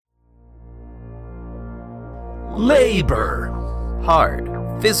Labor. Hard,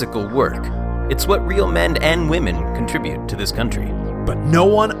 physical work. It's what real men and women contribute to this country. But no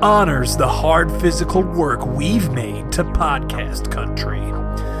one honors the hard physical work we've made to podcast country.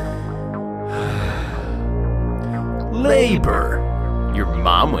 Labor. Your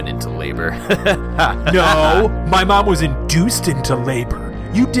mom went into labor. No, my mom was induced into labor.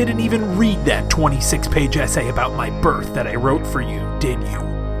 You didn't even read that 26-page essay about my birth that I wrote for you, did you?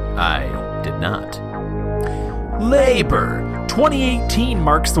 I did not. Labor. 2018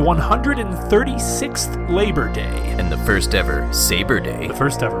 marks the 136th Labor Day. And the first ever Saber Day. The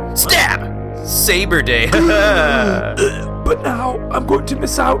first ever. Stab! Saber Day. But now I'm going to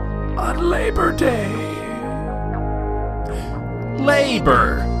miss out on Labor Day.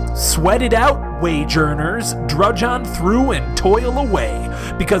 Labor. Sweat it out, wage earners. Drudge on through and toil away.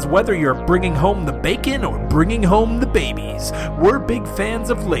 Because whether you're bringing home the bacon or bringing home the babies, we're big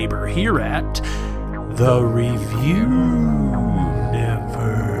fans of labor here at The Reviewniverse.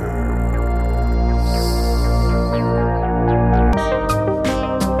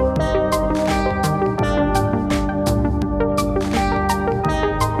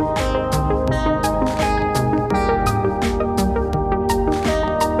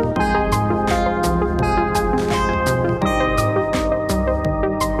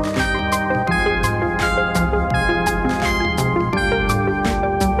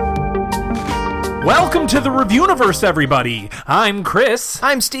 Welcome to the Reviewniverse, everybody. I'm Chris.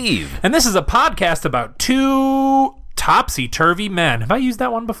 I'm Steve. And this is a podcast about two topsy-turvy men. Have I used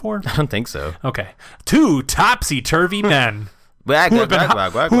that one before? I don't think so. Okay. Two topsy-turvy men who have been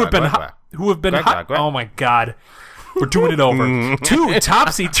oh my God. We're doing it over. Two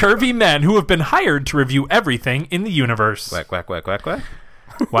topsy-turvy men who have been hired to review everything in the universe. Quack, quack, quack, quack, quack.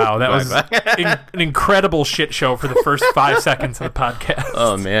 Wow, that was an incredible shit show for the first 5 seconds of the podcast.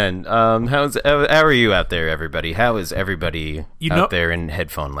 Oh man, how are you out there, everybody? How is everybody out there in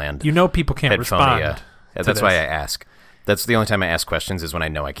headphone land? You know, people can't respond. Yeah, that's why I ask. That's the only time I ask questions is when I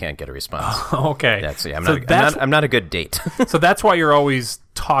know I can't get a response. Okay, I'm not a good date. So that's why you're always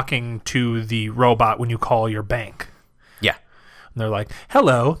talking to the robot when you call your bank. Yeah, and they're like,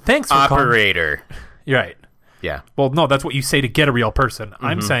 "Hello, thanks for operator." Calling. You're right. Yeah. Well, no, that's what you say to get a real person. Mm-hmm.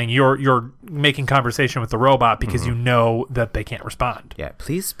 I'm saying you're making conversation with the robot because you know that they can't respond. Yeah.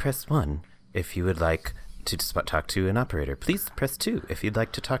 Please press 1 if you would like to talk to an operator. Please press 2 if you'd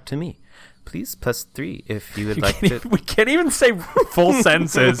like to talk to me. Please press 3 if you would like to... We can't even say full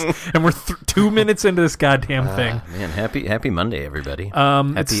sentences, and we're 2 minutes into this goddamn thing. Man, happy Monday, everybody.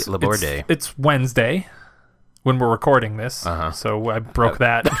 Happy Labor Day. It's Wednesday when we're recording this, so I broke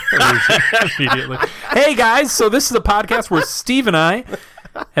that immediately. Hey guys, so this is a podcast where Steve and I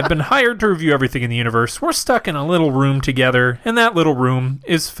have been hired to review everything in the universe. We're stuck in a little room together, and that little room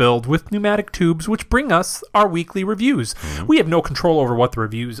is filled with pneumatic tubes which bring us our weekly reviews. Mm-hmm. We have no control over what the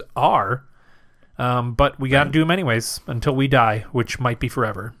reviews are, but we got to do them anyways until we die, which might be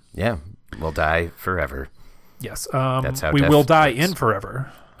forever. Yeah, we'll die forever. Yes, that's how we will die in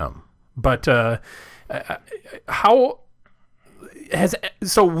forever. But how has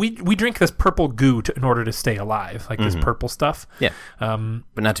we drink this purple goo in order to stay alive, like this purple stuff. Yeah,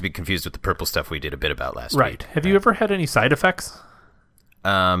 but not to be confused with the purple stuff we did a bit about last week. Right. Have you ever had any side effects?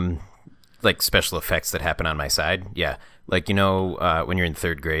 Like special effects that happen on my side. Yeah, like when you're in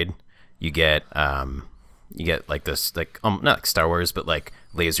 3rd grade, you get like this, like not like Star Wars, but like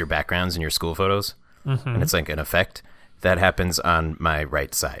laser backgrounds in your school photos, and it's like an effect that happens on my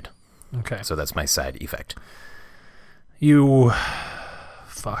right side. Okay. So that's my side effect. You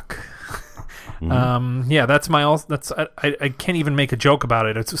fuck. Yeah, that's I can't even make a joke about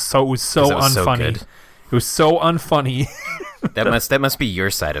it. It was so unfunny. It was so unfunny. That must be your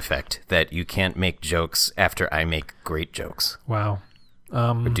side effect, that you can't make jokes after I make great jokes. Wow.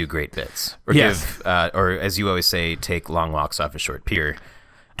 Or do great bits. Or yes. Or as you always say, take long walks off a short pier.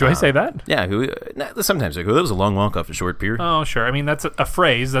 Do I say that? Yeah, sometimes that was a long walk off a short pier. Oh, sure. I mean, that's a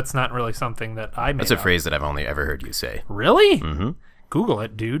phrase. That's not really something that I made That's a phrase that I've only ever heard you say. Really? Mm-hmm. Google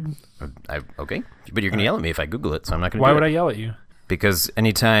it, dude. Okay. But you're going to yell at me if I Google it, so I'm not going to Why would I yell at you? Because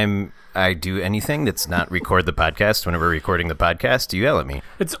anytime I do anything that's not record the podcast, whenever we're recording the podcast, you yell at me.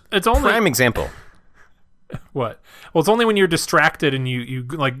 It's only... Prime example. What? Well, it's only when you're distracted and you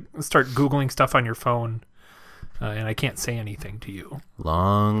like start Googling stuff on your phone. And I can't say anything to you.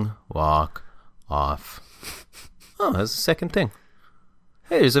 Long walk off. Oh, that's the second thing.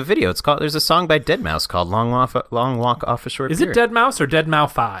 Hey, there's a video. There's a song by Deadmau5 called "Long Walk Off a Short Pier." Is it Deadmau5 or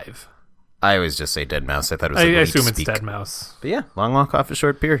Deadmau5? I always just say Deadmau5. I thought it was. I assume it's Deadmau5. But yeah, "Long Walk Off a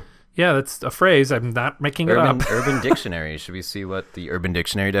Short Pier." Yeah, that's a phrase. I'm not making it up. Urban Dictionary. Should we see what the Urban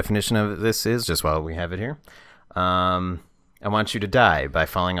Dictionary definition of this is, just while we have it here? I want you to die by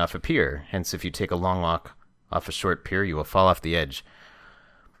falling off a pier. Hence, if you take a long walk off a short pier, you will fall off the edge.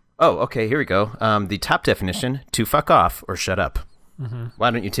 Oh, okay, here we go. The top definition, to fuck off or shut up. Mm-hmm. Why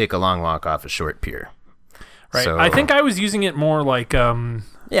don't you take a long walk off a short pier? Right. So, I think I was using it more like...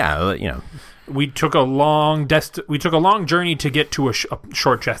 We took a long journey to get to a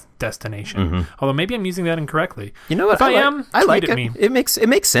short destination. Mm-hmm. Although maybe I'm using that incorrectly. You know what? If I like it. Me. It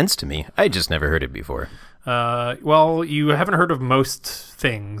makes sense to me. I just never heard it before. Well, you haven't heard of most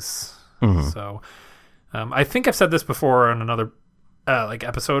things. Mm-hmm. So I think I've said this before on another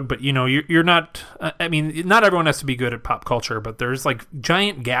episode, but you're not. I mean, not everyone has to be good at pop culture, but there's like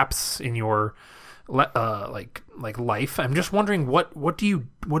giant gaps in your life. I'm just wondering what did you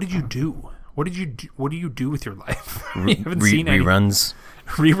do? What do you do with your life? You haven't seen any reruns.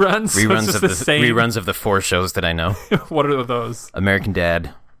 Reruns of the 4 shows that I know. What are those? American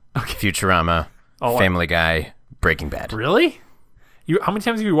Dad, Futurama, Family Guy, Breaking Bad. Really? How many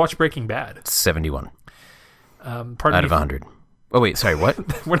times have you watched Breaking Bad? 71. Out of 100. Oh wait, sorry,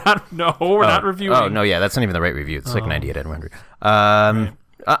 what? We're not reviewing. Oh no, yeah, that's not even the right review. It's like 98 out of 100. Right.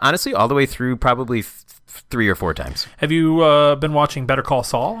 Honestly, all the way through, probably 3 or 4 times. Have you been watching Better Call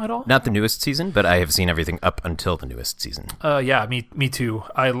Saul at all? Not the newest season, but I have seen everything up until the newest season. Yeah, me too.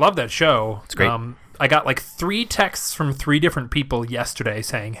 I love that show. It's great. I got like 3 texts from 3 different people yesterday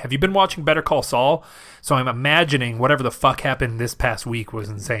saying, "Have you been watching Better Call Saul?" So I'm imagining whatever the fuck happened this past week was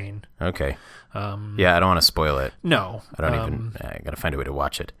insane. Okay. Yeah, I don't want to spoil it. No. I don't even... I gotta find a way to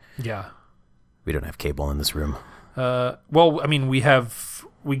watch it. Yeah. We don't have cable in this room. Well, I mean, we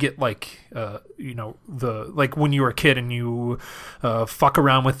get like, like when you were a kid and you fuck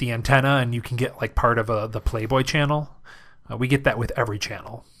around with the antenna and you can get like part of the Playboy channel. We get that with every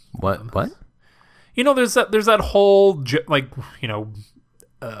channel. What? There's that whole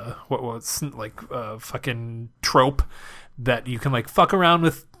fucking trope that you can like fuck around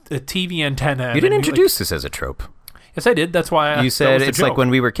with a TV antenna. You didn't introduce this as a trope. Yes, I did. That's why you said it's like when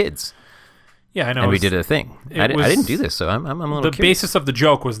we were kids. Yeah, I know. And we did a thing. I didn't do this, so I'm a little The curious. basis of the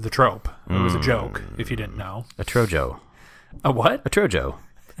joke was the trope. It was a joke, if you didn't know. A trojo. A what? A trojo.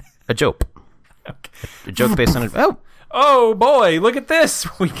 A joke. Okay. A joke based on Oh, boy, look at this.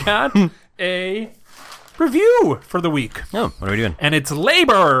 We got a review for the week. Oh, what are we doing? And it's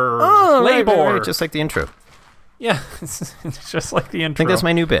labor. Oh, labor. Right, just like the intro. Yeah, it's just like the intro. I think that's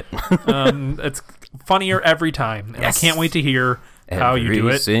my new bit. It's funnier every time. And yes. I can't wait to hear how you do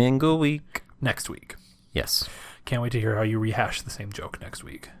it. Every single week. Next week. Yes. Can't wait to hear how you rehash the same joke next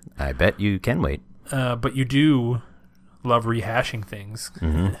week. I bet you can wait. But you do love rehashing things.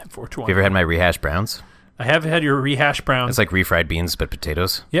 Mm-hmm. 420. Have you ever had my rehash browns? I have had your rehash browns. It's like refried beans, but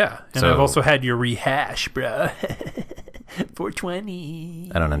potatoes. Yeah. And I've also had your rehash, bro.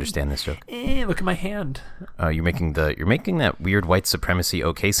 420. I don't understand this joke. Look at my hand. You're making that weird white supremacy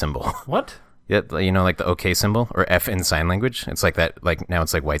OK symbol. What? Yeah, like the OK symbol or F in sign language. It's like that. Like now,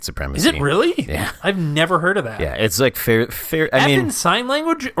 it's like white supremacy. Is it really? Yeah, I've never heard of that. Yeah, it's like fair. F in sign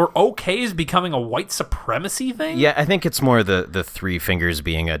language or OK is becoming a white supremacy thing. Yeah, I think it's more the 3 fingers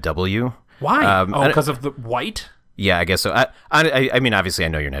being a W. Why? Because of the white. Yeah, I guess so. I mean, obviously, I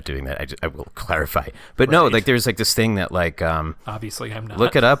know you're not doing that. I will clarify, but right. No, like there's like this thing that like obviously I'm not.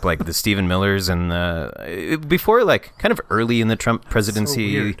 Look it up, like the Stephen Millers and before like kind of early in the Trump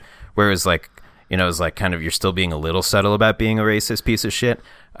presidency, where it was like. It was like kind of you're still being a little subtle about being a racist piece of shit.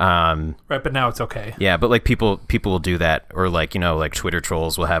 Right, but now it's okay. Yeah, but like people will do that, or like like Twitter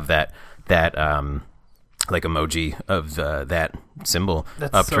trolls will have that like emoji of that symbol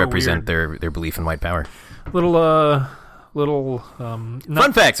up to represent their belief in white power. Fun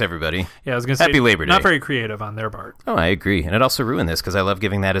facts, everybody. Yeah, I was gonna say Happy Labor Day. Not very creative on their part. Oh, I agree, and it also ruined this because I love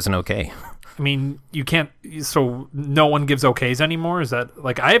giving that as an okay. I mean, you can't. So no one gives okays anymore. Is that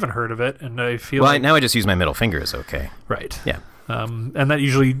like I haven't heard of it, and I feel like now I just use my middle finger as okay. Right. Yeah. And that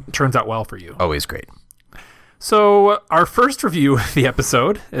usually turns out well for you. Always great. So our first review of the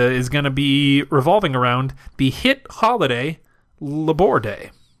episode is going to be revolving around the hit holiday Labor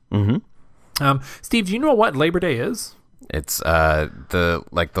Day. Mm-hmm. Steve, do you know what Labor Day is? It's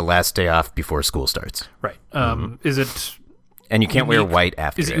the last day off before school starts. Right. Is it? And you can't wear white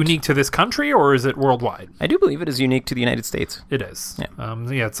after. Is it unique to this country or is it worldwide? I do believe it is unique to the United States. It is. Yeah.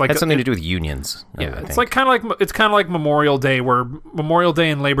 It's like it has something to do with unions. Yeah, it's like kind of like Memorial Day, where Memorial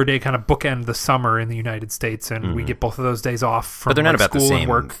Day and Labor Day kind of bookend the summer in the United States, and we get both of those days off from. But they're not about school the same and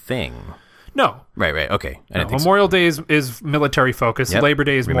work. thing. No. Right. Okay. Memorial Day is military focused. Yep. Labor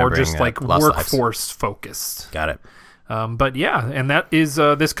Day is more just like workforce focused. Got it. But yeah, and that is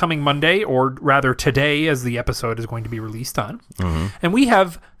this coming Monday, or rather today, as the episode is going to be released on. Mm-hmm. And we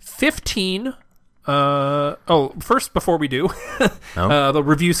have 15 First, before we do, the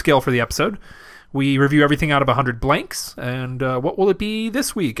review scale for the episode. We review everything out of 100 blanks. And what will it be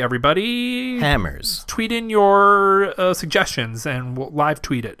this week, everybody? Hammers. Tweet in your suggestions, and we'll live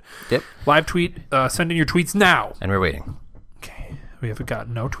tweet it. Yep. Live tweet. Send in your tweets now. And we're waiting. Okay. We haven't got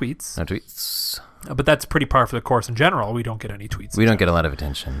no tweets. No tweets. But that's pretty par for the course in general. We don't get any tweets. We don't get a lot of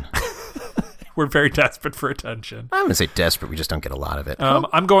attention. We're very desperate for attention. I'm going to say desperate. We just don't get a lot of it.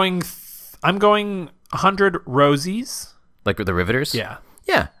 I'm going 100 rosies. Like with the Riveters? Yeah.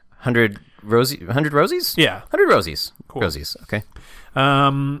 Yeah. 100 rosies? Yeah. 100 rosies. Cool. Rosies. Okay.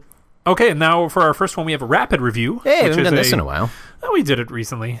 Okay, and now for our first one, we have a rapid review. Hey, we haven't done this in a while. Oh, we did it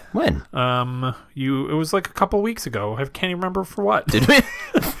recently. When? It was like a couple weeks ago. I can't even remember for what. Did we?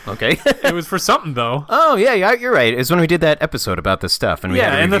 Okay. It was for something though. Oh yeah, you're right. It's when we did that episode about the stuff, and we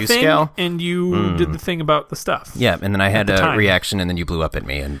had a and review the thing, scale. and you did the thing about the stuff. Yeah, and then I had a time. reaction, and then you blew up at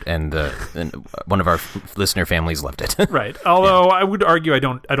me, and one of our listener families loved it. Right. Although I would argue I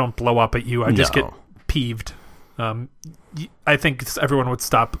don't blow up at you. I just No. get peeved. I think everyone would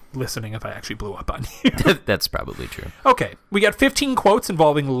stop listening if I actually blew up on you. That's probably true. Okay, we got 15 quotes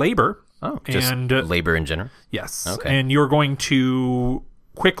involving labor. Oh, just and labor in general? yes. Okay. And you're going to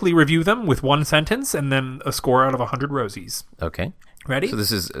quickly review them with one sentence and then a score out of 100 rosies. Okay. Ready? So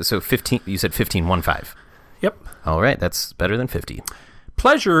this is 15. You said 15, 1-5. Yep. All right, that's better than 50.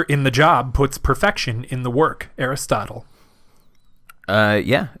 Pleasure in the job puts perfection in the work. Aristotle.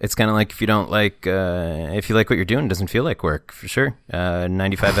 Yeah, it's kind of like if you don't like, if you like what you're doing, it doesn't feel like work, for sure.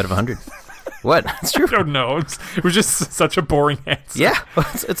 95 out of 100. What? It's true. I don't know. It was just such a boring answer. Yeah,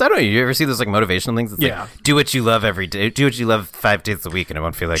 it's I don't know. You ever see those like motivational things? It's Yeah. like, do what you love every day. Do what you love 5 days a week, and it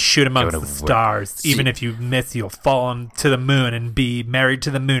won't feel like Shoot amongst going the to work. stars. Even if you miss, you'll fall to the moon and be married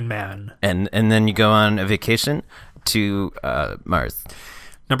to the moon man. And then you go on a vacation to Mars.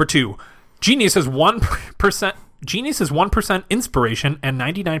 Number 2. Genius is 1%. Genius is 1% inspiration and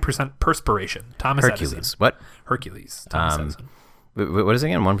 99% perspiration. Thomas Hercules. Edison. What? Hercules. Thomas Edison. What is it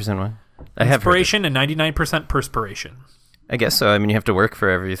again? 1% what? I have heard it. Inspiration and 99% perspiration. I guess so. I mean, you have to work for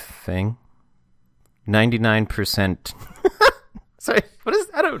everything. 99%. Sorry, what is?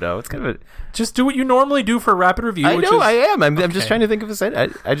 I don't know. It's kind of a. Just do what you normally do for a rapid review. I which know. is, I am. I'm just Okay. trying to think of a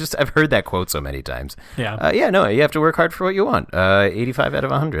sentence. I've heard that quote so many times. Yeah. Yeah. No, you have to work hard for what you want. 85 out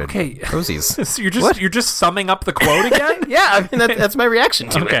of 100. Okay. Rosies. So you're just summing up the quote again? Yeah. I mean, that's my reaction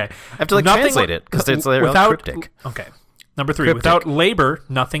to Okay. it. I have to Nothing- translate it because it's like all cryptic. Okay. Number 3. Cryptic. Without labor,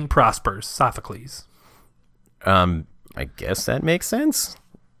 nothing prospers. Sophocles. I guess that makes sense.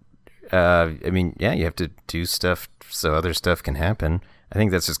 I mean, yeah, you have to do stuff so other stuff can happen. I think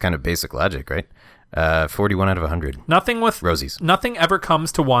that's just kind of basic logic, right? 41 out of 100. Nothing ever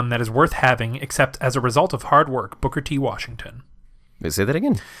comes to one that is worth having except as a result of hard work. Booker T. Washington. Say that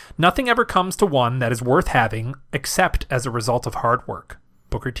again. Nothing ever comes to one that is worth having except as a result of hard work.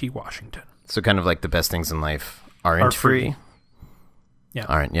 Booker T. Washington. So kind of like the best things in life aren't free. Yeah.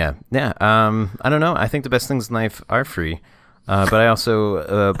 Aren't, yeah. Yeah. I don't know. I think the best things in life are free. But I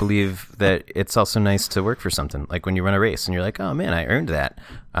also believe that it's also nice to work for something. Like when you run a race and you're like, oh man, I earned that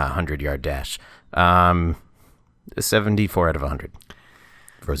 100-yard dash. 74 out of 100.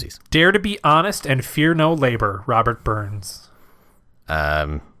 Rosies. Dare to be honest and fear no labor. Robert Burns.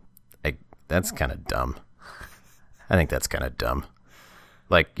 That's kind of dumb. I think that's kind of dumb.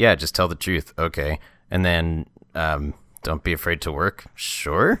 Like, yeah, just tell the truth. Okay. And then don't be afraid to work.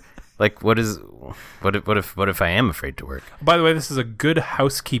 Sure. Like, what if I am afraid to work? By the way, this is a Good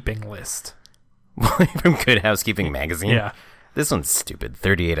Housekeeping list. From Good Housekeeping magazine? Yeah. This one's stupid.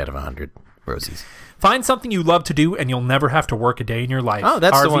 38 out of 100. Rosies. Find something you love to do and you'll never have to work a day in your life. Oh,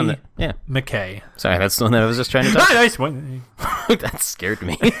 that's the RV one that... Yeah. McKay. Sorry, that's the one that I was just trying to talk Nice one. That scared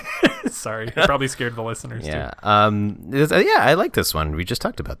me. Sorry. It probably scared the listeners Yeah. too. Yeah, I like this one. We just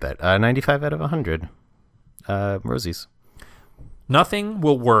talked about that. 95 out of 100. Rosies. Nothing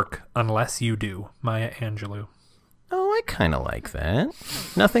will work unless you do. Maya Angelou. Oh, I kind of like that.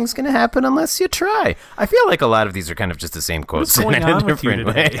 Nothing's going to happen unless you try. I feel like a lot of these are kind of just the same quotes What's going in a on with you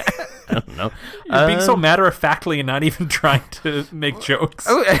different way. today? I don't know. You're being so matter-of-factly and not even trying to make jokes.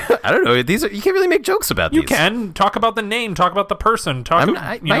 Oh, I don't know. You can't really make jokes about You these. can. Talk about the name. Talk about the person.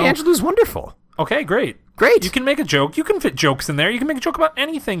 Maya Angelou's wonderful. Okay, great. Great. You can make a joke. You can fit jokes in there. You can make a joke about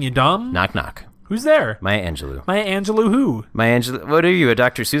anything, you dumb. Knock, knock. Who's there? Maya Angelou. Maya Angelou who? Maya Angelou. What are you, a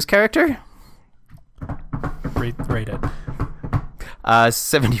Dr. Seuss character? Rate it.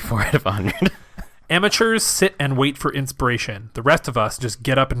 74 out of 100. Amateurs sit and wait for inspiration. The rest of us just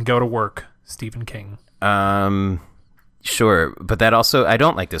get up and go to work. Stephen King. Sure, but that also, I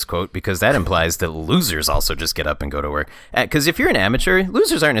don't like this quote because that implies that losers also just get up and go to work. Because if you're an amateur,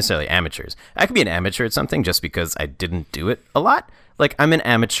 losers aren't necessarily amateurs. I could be an amateur at something just because I didn't do it a lot. Like, I'm an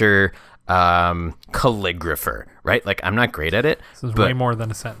amateur calligrapher, right? Like, I'm not great at it. This is way more than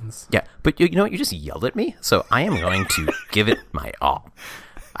a sentence. Yeah, but you know what? You just yelled at me, so I am going to give it my all.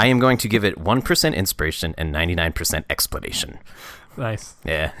 I am going to give it 1% inspiration and 99% explanation. Nice.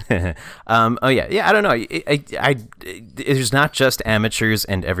 Yeah. Oh yeah. Yeah. I don't know. There's not just amateurs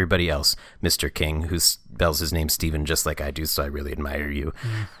and everybody else, Mr. King, who spells his name Stephen just like I do. So I really admire you.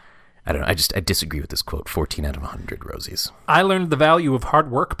 I don't know. I disagree with this quote. 14 out of 100 rosies. I learned the value of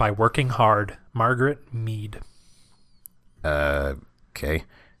hard work by working hard. Margaret Mead. Okay.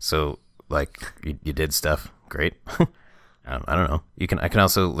 So like you did stuff. Great. I don't know. I can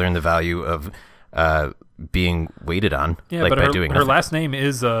also learn the value of being waited on, yeah, like but by doing her nothing. last name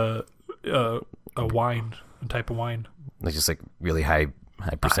is a wine, a type of wine, Like just like really high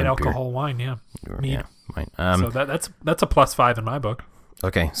percent high alcohol wine. Yeah, mead. Yeah, wine. So that's a +5 in my book.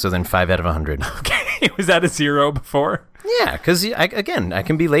 Okay, so then 5 out of 100. Okay, was that a 0 before? Yeah, because I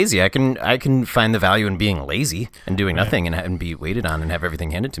can be lazy. I can find the value in being lazy and doing nothing and be waited on and have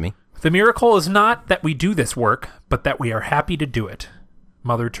everything handed to me. The miracle is not that we do this work, but that we are happy to do it.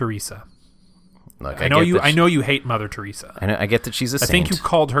 Mother Teresa. Look, I know you hate Mother Teresa. I get that she's a saint. I think you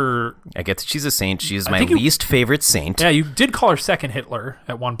called her. I get that she's a saint. She is my least favorite saint. Yeah, you did call her second Hitler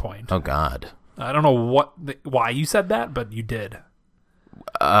at one point. Oh God. I don't know why you said that, but you did.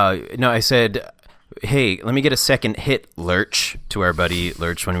 No, I said, hey, let me get a second hit, Lurch, to our buddy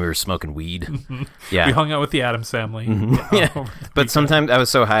Lurch when we were smoking weed. Yeah. We hung out with the Addams family. Yeah. But sometimes I was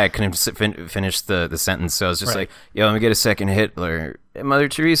so high I couldn't finish the sentence, so I was just like, yo, let me get a second hit, Mother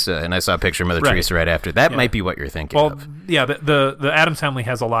Teresa. And I saw a picture of Mother Teresa right after. That might be what you're thinking of. Yeah, the Addams family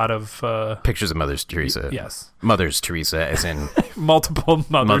has a lot of... pictures of Mother Teresa. Yes. Mother's Teresa, as in... multiple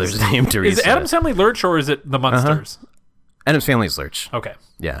mothers. Mother's name Teresa. Is Addams family Lurch or is it the Munsters? Addams family's Lurch. Okay.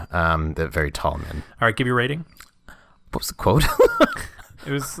 Yeah, the very tall men. All right, give your rating. What was the quote?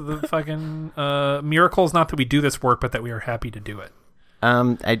 It was the fucking miracle is not that we do this work, but that we are happy to do it.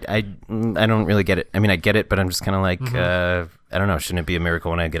 I don't really get it. I mean, I get it, but I'm just kind of like, I don't know. Shouldn't it be a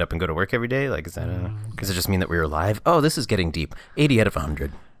miracle when I get up and go to work every day? Like, does it just mean that we're alive? Oh, this is getting deep. 80 out of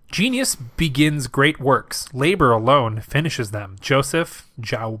 100. Genius begins great works. Labor alone finishes them. Joseph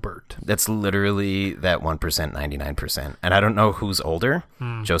Joubert. That's literally that 1%, 99%. And I don't know who's older,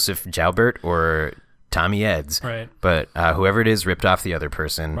 Joseph Joubert or Tommy Eds. Right. But whoever it is ripped off the other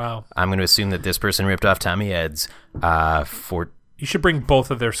person. Wow. I'm going to assume that this person ripped off Tommy Eds for... You should bring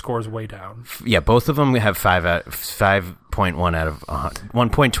both of their scores way down. Yeah, both of them have 5.1 out of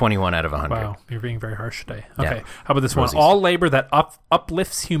 1.21 out of 100. Wow, you're being very harsh today. Okay, Yeah. how about this Rosies. one? All labor that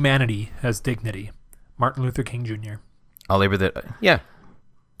uplifts humanity has dignity. Martin Luther King Jr. All labor that... Yeah,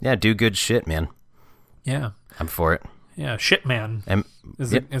 do good shit, man. Yeah. I'm for it. Yeah, Shitman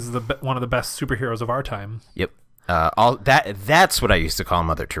is one of the best superheroes of our time. Yep. That's what I used to call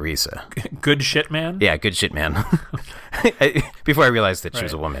Mother Teresa. Good shit man. Yeah, good shit man. Before I realized that she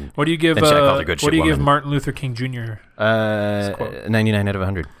was a woman. What do you give? Then I called her good shit what do you give woman. Martin Luther King Jr.? 99 out of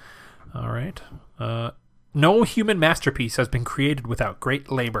 100. All right. No human masterpiece has been created without great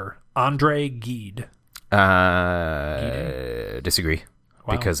labor. Andre Gide. Disagree.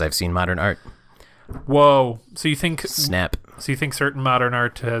 Wow. Because I've seen modern art. Whoa. So you think Snap. So you think certain modern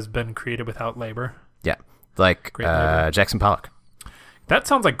art has been created without labor? Yeah. Like labor. Jackson Pollock. That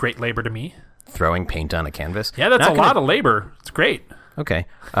sounds like great labor to me. Throwing paint on a canvas. Yeah, that's lot of labor. It's great. Okay.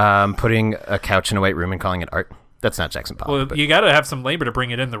 Putting a couch in a white room and calling it art. That's not Jackson Pollock. Well, you got to have some labor to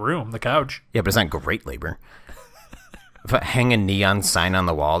bring it in the room, the couch. Yeah, but it's not great labor. If I hang a neon sign on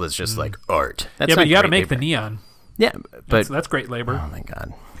the wall that's just like art. That's but you got to great make labor. the neon. Yeah, but That's great labor. oh my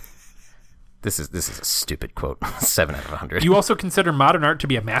god, this is a stupid quote. 7 out of 100. You also consider modern art to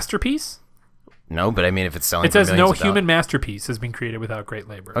be a masterpiece? No, but I mean, if it's selling, It says for no millions of human masterpiece has been created without great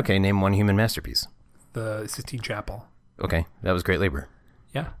labor. Okay, name one human masterpiece. The Sistine Chapel. Okay, that was great labor.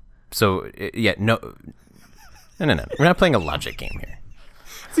 Yeah. So yeah, no. We're not playing a logic game here.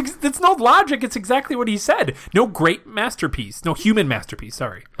 It's no logic. It's exactly what he said. No great masterpiece. No human masterpiece.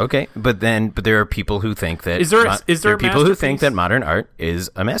 Sorry. Okay, but there are people who think that Is there there are a people who think masterpiece? that modern art is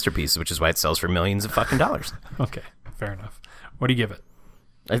a masterpiece, which is why it sells for millions of fucking dollars. Okay. Fair enough. What do you give it?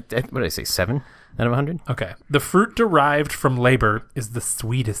 What did I say? 7 out of 100? Okay. The fruit derived from labor is the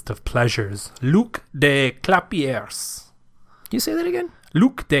sweetest of pleasures. Luc de Clapiers. Can you say that again?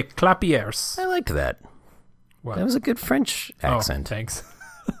 Luc de Clapiers. I liked that. Wow. That was a good French accent. Oh, thanks.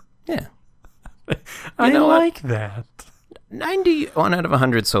 Yeah. I know what? like that. 91 out of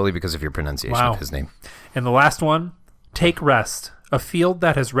 100 solely because of your pronunciation Wow. of his name. And the last one, Take rest. A field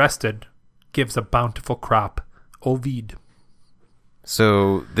that has rested gives a bountiful crop. Ovid.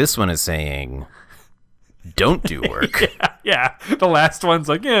 So this one is saying, don't do work. Yeah. The last one's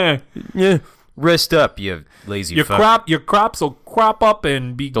like, Yeah. Rest up, you lazy fuck. Your crops will crop up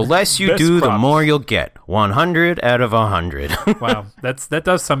and be the less you do, crops. The more you'll get. 100 out of 100. Wow. That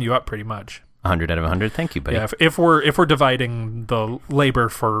does sum you up pretty much. 100 out of 100. Thank you, buddy. Yeah, if we're dividing the labor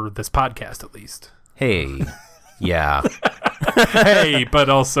for this podcast at least. Hey. Yeah. Hey, but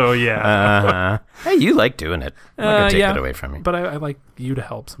also, yeah. Hey, you like doing it. I'm not going to take that away from you. But I like you to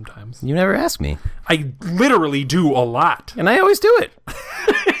help sometimes. You never ask me. I literally do a lot. And I always do it.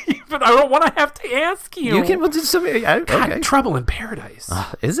 But I don't want to have to ask you. You can. Well, okay. Trouble in paradise.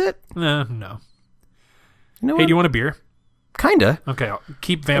 Is it? No. You know hey, what? Do you want a beer? Kinda. Okay, I'll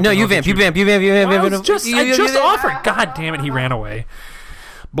keep vamping. No, you vamp. I just offered. God damn it, he ran away.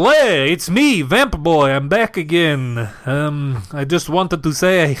 Bleh, it's me, Vamp Boy. I'm back again. I just wanted to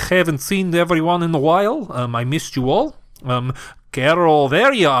say I haven't seen everyone in a while. I missed you all. Carol,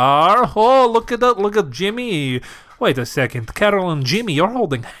 there you are. Oh, look at that. Look at Jimmy. Wait a second. Carol and Jimmy, you're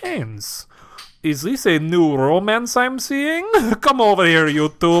holding hands. Is this a new romance I'm seeing? Come over here,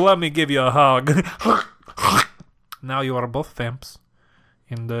 you two. Let me give you a hug. Now you are both vamps.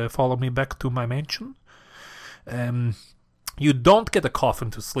 And follow me back to my mansion. You don't get a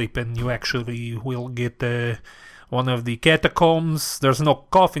coffin to sleep in. You actually will get one of the catacombs. There's no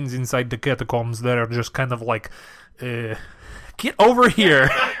coffins inside the catacombs. They're just kind of like... get over here.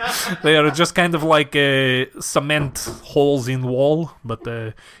 They are just kind of like cement holes in wall. But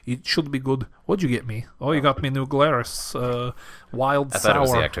it should be good. What'd you get me? Oh, you got me new Glarus. Wild sour. I thought it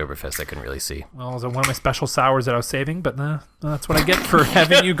was the Oktoberfest. I couldn't really see. Well, it was one of my special sours that I was saving, but that's what I get for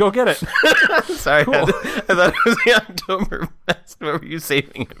having you go get it. Sorry, cool. I thought it was the Oktoberfest. What were you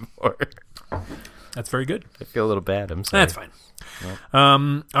saving it for? That's very good. I feel a little bad. I'm sorry. That's fine.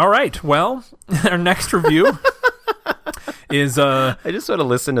 Well. All right. Well, our next review is... I just want to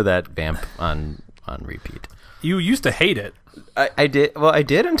listen to that vamp on repeat. You used to hate it. I did. Well, I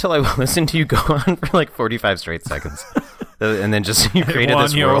did until I listened to you go on for like 45 straight seconds. And then just you created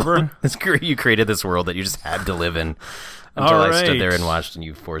this world. You created this world that you just had to live in until I stood there and watched, and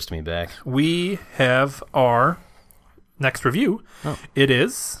you forced me back. We have our next review. Oh. It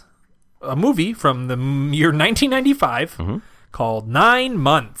is a movie from the year 1995 called 9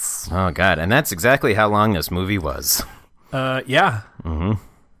 Months. Oh, God. And that's exactly how long this movie was. Yeah. Mm-hmm.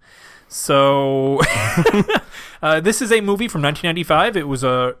 So, this is a movie from 1995. It was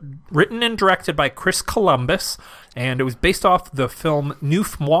written and directed by Chris Columbus, and it was based off the film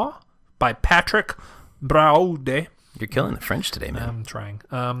Neuf Mois by Patrick Braudel. You're killing the French today, man. I'm trying.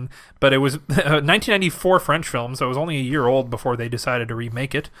 But it was a 1994 French film, so it was only a year old before they decided to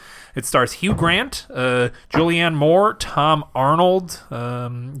remake it. It stars Hugh Grant, Julianne Moore, Tom Arnold,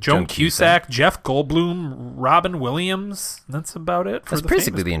 Joan Cusack, Jeff Goldblum, Robin Williams. That's about it. That's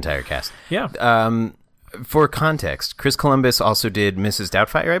basically the entire cast. Yeah. For context, Chris Columbus also did Mrs.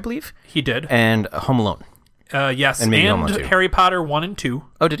 Doubtfire, I believe. He did. And Home Alone. Yes, and Harry Potter 1 and 2.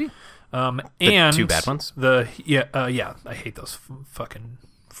 Oh, did he? And the two bad ones? Yeah, I hate those fucking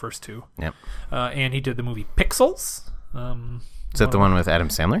first two. Yep. And he did the movie Pixels. Is that the one with Adam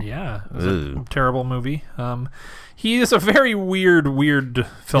Sandler? Yeah. It was a terrible movie. He is a very weird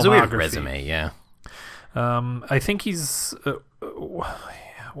filmography. He's a weird resume, yeah. I think he's...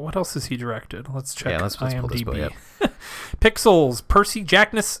 what else has he directed? Let's check let's IMDb. pull this boy up. Pixels, Percy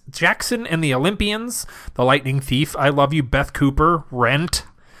Jackson and the Olympians, The Lightning Thief, I Love You, Beth Cooper, Rent...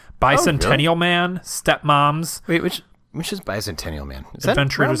 Bicentennial Man, Stepmoms. Wait, which is Bicentennial Man? Is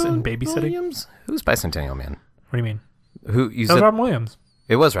Adventures that in Babysitting. Williams? Who's Bicentennial Man? What do you mean? Who you that said? was Robin Williams.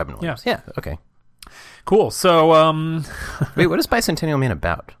 It was Robin Williams. Yeah. Okay. Cool. So, wait, what is Bicentennial Man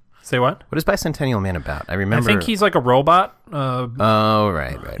about? Say what? What is Bicentennial Man about? I remember. I think he's like a robot.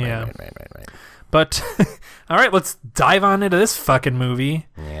 Right. But all right, let's dive on into this fucking movie.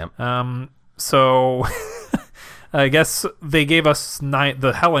 Yeah. So. I guess they gave us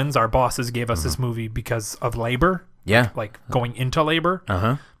the Helens, our bosses, gave us this movie because of labor. Yeah. Like going into labor.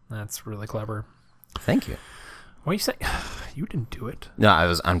 Uh-huh. That's really clever. Thank you. What are you saying? You didn't do it. No, I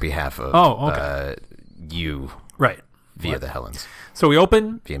was on behalf of you. Right. Via the Helens. So we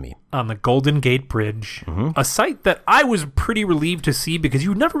open via me on the Golden Gate Bridge, a site that I was pretty relieved to see because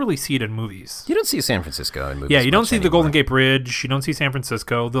you never really see it in movies. You don't see San Francisco in movies. Yeah, you don't see anymore. the Golden Gate Bridge. You don't see San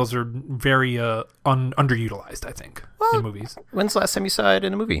Francisco. Those are very underutilized, I think, in movies. When's the last time you saw it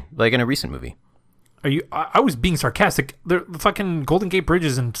in a movie? Like in a recent movie? Are you? I was being sarcastic. The fucking Golden Gate Bridge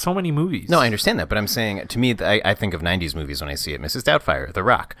is in so many movies. No, I understand that, but I'm saying, to me, I think of 90s movies when I see it. Mrs. Doubtfire, The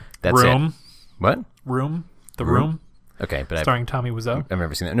Rock. That's Room. it. What? Room. The Room. Okay, but starring Tommy Wiseau. I've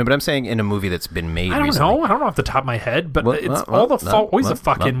never seen that. No, but I'm saying in a movie that's been made. I don't recently. know. I don't know off the top of my head, but it's always the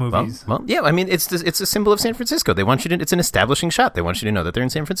fucking movies. Well, yeah. I mean, it's a symbol of San Francisco. They want you to. It's an establishing shot. They want you to know that they're in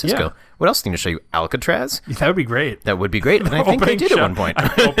San Francisco. Yeah. What else need to show you? Alcatraz. That would be great. That would be great. And I think they did at one point.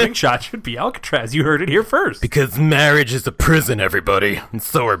 Opening shot should be Alcatraz. You heard it here first. Because marriage is a prison, everybody, and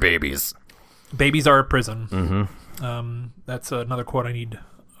so are babies. Babies are a prison. Mm-hmm. That's another quote I need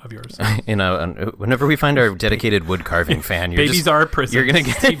of yours. Whenever we find our dedicated wood carving fan, babies are a prison. You're gonna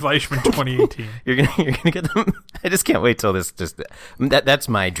get Steve Fleischman 2018. You're gonna get them. I just can't wait till this. That's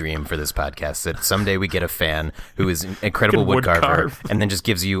my dream for this podcast. That someday we get a fan who is an incredible wood carver, and then just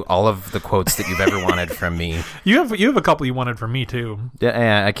gives you all of the quotes that you've ever wanted from me. You have a couple you wanted from me too.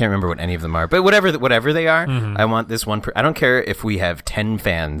 Yeah, I can't remember what any of them are, but whatever they are, I want this one. I don't care if we have 10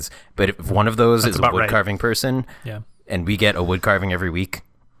 fans, but if one of those is a wood carving person, and we get a wood carving every week.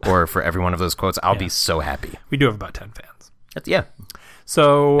 Or for every one of those quotes, I'll be so happy. We do have about 10 fans.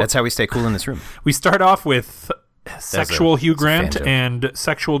 So that's how we stay cool in this room. We start off with sexual Hugh Grant and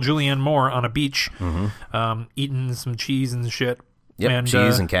sexual Julianne Moore on a beach, eating some cheese and shit. Yep, and,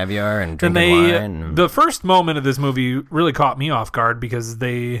 cheese and caviar and drinking wine. The first moment of this movie really caught me off guard because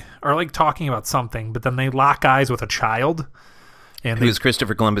they are like talking about something, but then they lock eyes with a child. And who's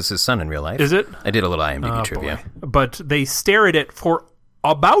Christopher Columbus's son in real life. Is it? I did a little IMDb trivia. Boy. But they stare at it for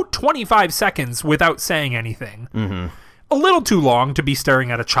about 25 seconds without saying anything. Mm-hmm. A little too long to be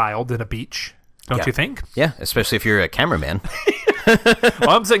staring at a child at a beach, don't you think? Yeah, especially if you're a cameraman. Well,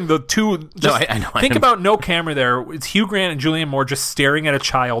 I'm saying the two... I know. Think about no camera there. It's Hugh Grant and Julianne Moore just staring at a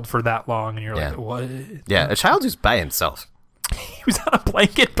child for that long, and you're like, what? Yeah, a child who's by himself. He was on a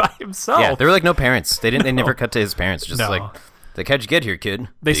blanket by himself. Yeah, there were like no parents. They never cut to his parents. Just like... Like, how'd you get here, kid?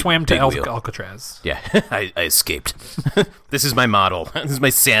 They swam to Alcatraz. Yeah, I escaped. This is my model. This is my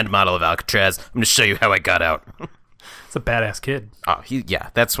sand model of Alcatraz. I'm going to show you how I got out. It's a badass kid. Oh,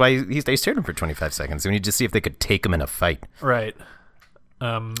 that's why they stared him for 25 seconds. They needed to see if they could take him in a fight. Right.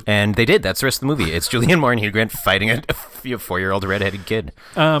 And they did. That's the rest of the movie. It's Julianne Moore and Hugh Grant fighting a 4-year-old redheaded kid.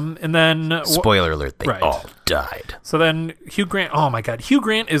 And then... Spoiler alert, they all died. So then Hugh Grant... Oh, my God. Hugh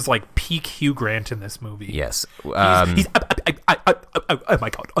Grant is like peak Hugh Grant in this movie. Yes. He's oh, my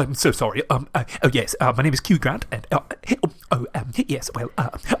God. I'm so sorry. Yes. My name is Hugh Grant. And, yes. Well,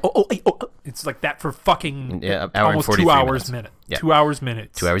 it's like that for fucking almost 2 hours minute. Yeah. 2 hours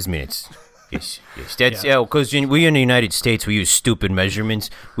minutes. 2 hours minutes. Yes. That's because we in the United States we use stupid measurements.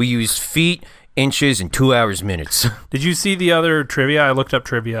 We use feet, inches, and 2 hours minutes. Did you see the other trivia? I looked up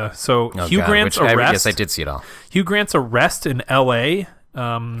trivia. So Hugh Grant's arrest. Yes, I did see it all. Hugh Grant's arrest in L.A.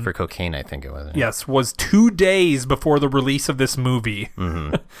 For cocaine, I think it was. Yes, was 2 days before the release of this movie.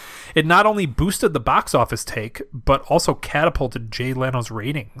 Mm-hmm. It not only boosted the box office take, but also catapulted Jay Leno's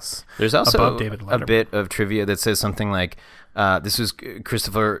ratings. There's also a bit of trivia that says something like, this was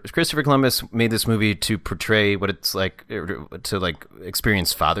Christopher Columbus made this movie to portray what it's like to like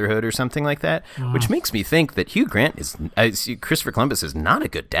experience fatherhood or something like that, which makes me think that Hugh Grant Christopher Columbus is not a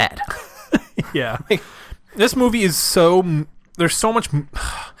good dad. Yeah. This movie is there's so much,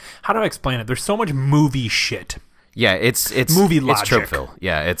 how do I explain it? There's so much movie shit. Yeah, it's movie logic. It's Tropeville.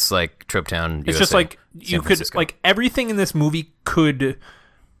 Yeah, it's like Tropetown, It's USA, just like you could like everything in this movie could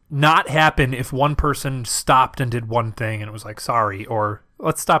not happen if one person stopped and did one thing and it was like, sorry, or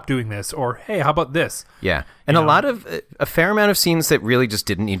let's stop doing this, or hey, how about this? Yeah, and a fair amount of scenes that really just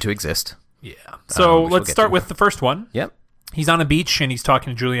didn't need to exist. Yeah. So let's start with the first one. Yep. He's on a beach and he's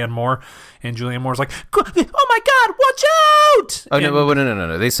talking to Julianne Moore, and Julianne Moore's like, "Oh my God, watch out!" Oh,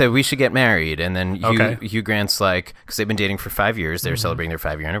 no. They said we should get married, and then Hugh Grant's like, because they've been dating for 5 years, they're celebrating their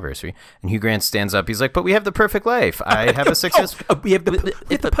 5-year anniversary, and Hugh Grant stands up. He's like, "But we have the perfect life. I have a successful. We have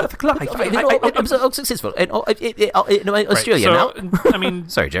the perfect life. I'm so successful in Australia now." I mean,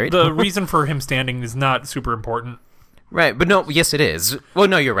 sorry, Jerry. The reason for him standing is not super important. Right, but no, yes, it is. Well,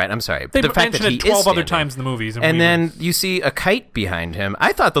 no, you're right. I'm sorry. They the fact that he it 12 is other times in the movies. And then you see a kite behind him.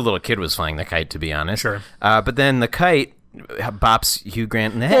 I thought the little kid was flying the kite, to be honest. Sure. But then the kite bops Hugh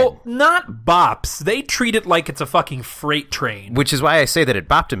Grant in the head. Well, not bops. They treat it like it's a fucking freight train. Which is why I say that it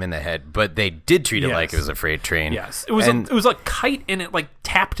bopped him in the head, but they did treat it like it was a freight train. Yes. It was a kite, and it like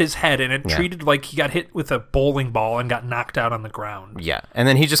tapped his head, and it treated like he got hit with a bowling ball and got knocked out on the ground. Yeah. And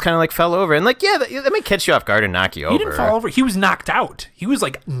then he just kind of like fell over, and like, that might catch you off guard and knock you over. He didn't fall over. He was knocked out. He was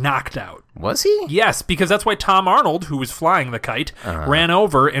like knocked out. Was he? Yes, because that's why Tom Arnold, who was flying the kite, ran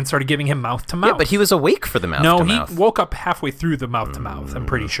over and started giving him mouth to mouth. Yeah, but he was awake for the mouth to mouth. No, he woke up halfway through the mouth to mouth, I'm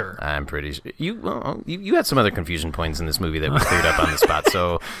pretty sure. I'm pretty sure. You had some other confusion points in this movie that we cleared up on the spot,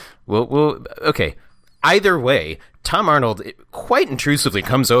 so we'll okay. Either way, Tom Arnold quite intrusively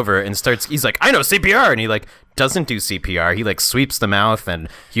comes over and he's like, I know CPR. And he like doesn't do CPR. He like sweeps the mouth, and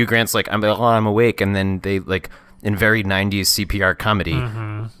Hugh Grant's like, I'm awake. And then they like, in very 90s CPR comedy,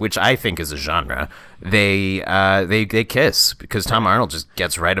 which I think is a genre, they kiss because Tom Arnold just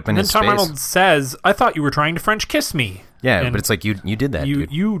gets right up in his face. And Tom Arnold says, I thought you were trying to French kiss me. Yeah, and but it's like you did that,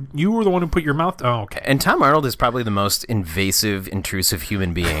 dude. You were the one who put your mouth... Oh, okay. And Tom Arnold is probably the most invasive, intrusive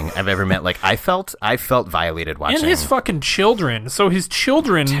human being I've ever met. Like, I felt violated watching. And his fucking children. So his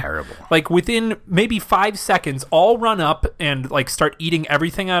children... Terrible. Like, within maybe 5 seconds, all run up and, like, start eating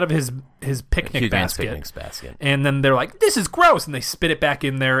everything out of his picnic Hugh Grant's basket. picnic basket. And then they're like, this is gross. And they spit it back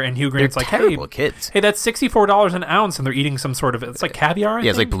in there. And Hugh Grant's They're like, terrible kids. Hey, that's $64 an ounce. And they're eating some sort of... It's like caviar, I think?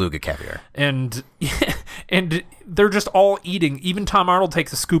 It's like beluga caviar. And they're just all eating. Even Tom Arnold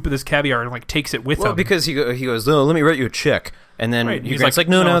takes a scoop of this caviar and like takes it with him. Well, because he goes, oh, let me write you a check, and then Right. Hugh Grant's like,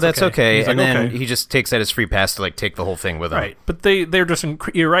 no, that's okay. He's And like, then okay. he just takes that as free pass to like take the whole thing with him. Right, but they're just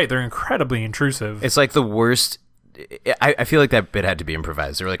you're right. They're incredibly intrusive. It's like the worst. I feel like that bit had to be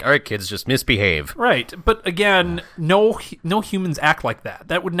improvised. They were like, all right, kids, just misbehave. Right, but again, no humans act like that.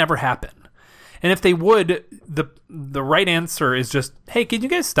 That would never happen. And if they would, the right answer is just, hey, can you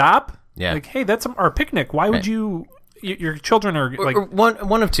guys stop? Yeah. Like, hey, that's our picnic. Why would you? Your children are like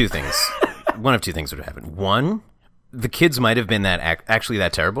One of two things. One of two things would have happened. One, the kids might have been actually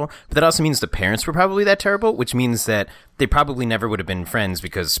that terrible, but that also means the parents were probably that terrible, which means that they probably never would have been friends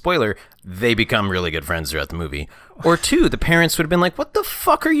because, spoiler, they become really good friends throughout the movie. Or two, the parents would have been like, what the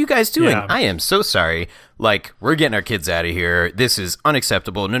fuck are you guys doing? Yeah. I am so sorry. Like, we're getting our kids out of here. This is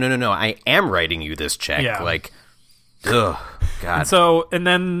unacceptable. No. I am writing you this check. Yeah. Like, ugh, God. And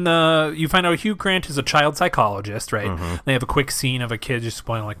then you find out Hugh Grant is a child psychologist, right? Mm-hmm. They have a quick scene of a kid just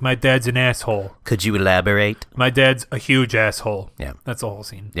going like, my dad's an asshole. Could you elaborate? My dad's a huge asshole. Yeah. That's the whole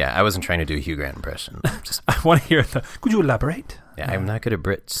scene. Yeah, I wasn't trying to do a Hugh Grant impression. Just, I want to hear could you elaborate? yeah, I'm not good at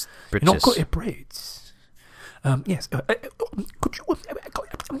Brits. You're not good at braids. Yes. Could you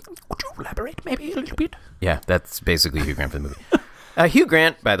elaborate maybe a little bit? Yeah, that's basically Hugh Grant for the movie. Hugh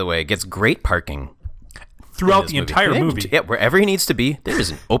Grant, by the way, gets great parking Throughout the entire movie. Yeah, wherever he needs to be, there is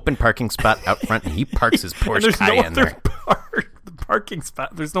an open parking spot out front, and he parks his And Porsche there's no Cayenne other there. parking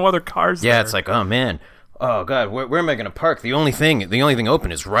spot. There's no other cars Yeah, there. it's like, oh man, oh god, where am I going to park? The only thing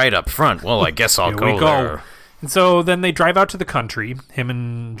open is right up front. Well, I guess I'll Here go we go. there. And so then they drive out to the country, him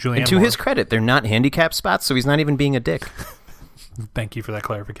and Julianne And to Moore. his credit, they're not handicap spots, so he's not even being a dick. Thank you for that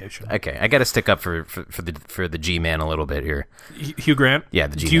clarification. Okay, I got to stick up for the G-man a little bit here. Hugh Grant? Yeah,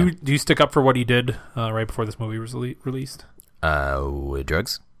 the Do G-man. you stick up for what he did right before this movie was released?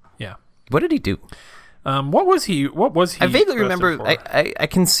 Drugs? Yeah. What did he do? What was he? I vaguely arrested remember. for? I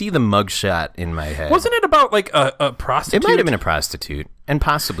can see the mugshot in my head. Wasn't it about like a prostitute? It might have been a prostitute, and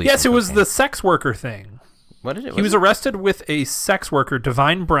possibly. Yes, it some was cocaine. the sex worker thing. What did it? He was arrested with a sex worker,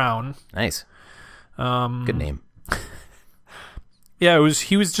 Divine Brown. Nice. Good name. Yeah,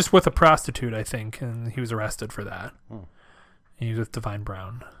 he was just with a prostitute, I think, and he was arrested for that. And he was with Divine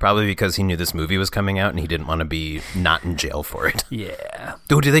Brown. Probably because he knew this movie was coming out and he didn't want to be not in jail for it. Yeah.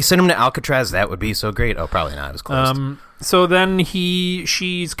 Dude, did they send him to Alcatraz? That would be so great. Oh, probably not. It was closed. So then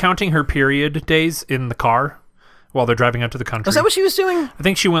she's counting her period days in the car while they're driving out to the country. Was that what she was doing? I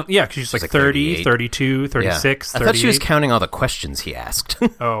think she went, yeah, because she's like 30, 38. 32, 36, I 38. thought she was counting all the questions he asked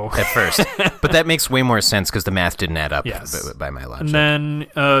Oh. at first. But that makes way more sense because the math didn't add up Yes. by my logic. And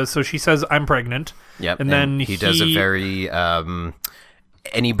then, so she says, I'm pregnant. Yep. And then he does a very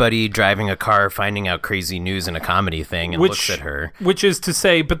anybody driving a car finding out crazy news in a comedy thing and looks at her. Which is to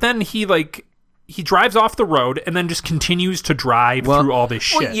say, but then he drives off the road and then just continues to drive through all this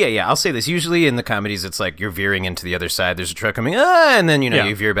shit. Well, yeah. I'll say this. Usually in the comedies, it's like you're veering into the other side. There's a truck coming, and then,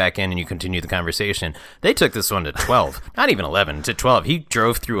 you veer back in and you continue the conversation. They took this one to 12. Not even 11, to 12. He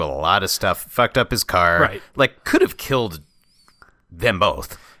drove through a lot of stuff, fucked up his car. Right. Like, could have killed them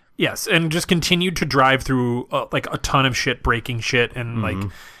both. Yes, and just continued to drive through like a ton of shit, breaking shit, and like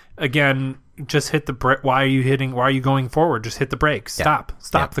again, just hit the brake. Why are you going forward? Just hit the brakes. Stop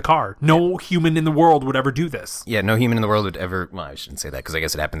the car. No human in the world would ever do this. Yeah, no human in the world would ever. Well, I shouldn't say that because I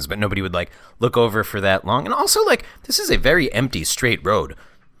guess it happens, but nobody would like look over for that long. And also, like, this is a very empty, straight road.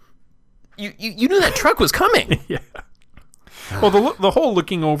 You knew that truck was coming. Yeah. Well, the whole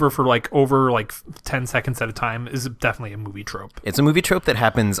looking over for over 10 seconds at a time is definitely a movie trope. It's a movie trope that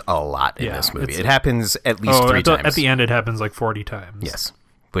happens a lot in this movie. It happens at least 3 times. At the end, it happens like 40 times. Yes,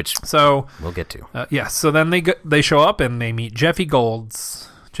 which so we'll get to. So then they show up and they meet Jeffy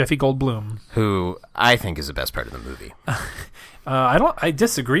Goldblum, who I think is the best part of the movie. I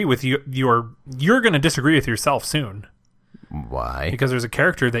disagree with you. You're going to disagree with yourself soon. Why? Because there's a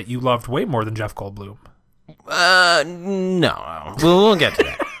character that you loved way more than Jeff Goldblum. No. We'll get to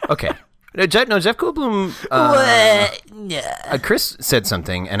that. Okay. Jeff Goldblum. Chris said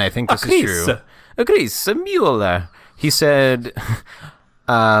something, and I think this is true. Chris Mueller. He said,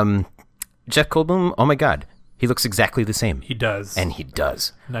 Jeff Goldblum, oh my God, he looks exactly the same. He does. And he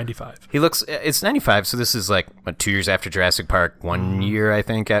does. 95. It's 95, so this is like 2 years after Jurassic Park, 1 year, I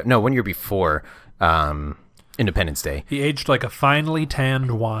think. 1 year before Independence Day. He aged like a finely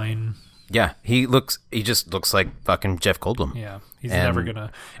tanned wine. Yeah, he just looks like fucking Jeff Goldblum. Yeah, he's never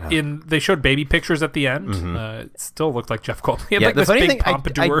gonna. They showed baby pictures at the end. It still looked like Jeff Goldblum. He had like the this funny big thing,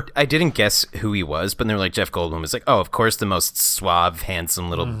 pompadour. I didn't guess who he was, but they were like Jeff Goldblum. It's like, oh, of course, the most suave, handsome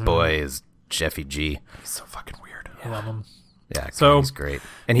little boy is Jeffy G. He's so fucking weird. I love him. Yeah, so he's great,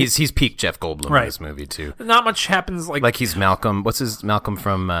 and he's peak Jeff Goldblum in this movie too. Not much happens like he's Malcolm. What's his Malcolm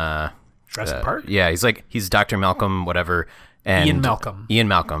from Jurassic Park? Yeah, he's Dr. Malcolm, whatever. And Ian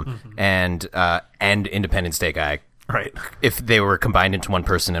Malcolm, and Independence Day guy. Right. If they were combined into one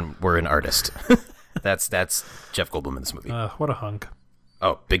person and were an artist, that's Jeff Goldblum in this movie. What a hunk!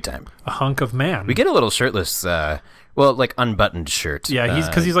 Oh, big time! A hunk of man. We get a little shirtless, like unbuttoned shirt. Yeah,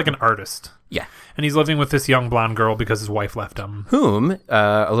 he's like an artist. Yeah, and he's living with this young blonde girl because his wife left him. Whom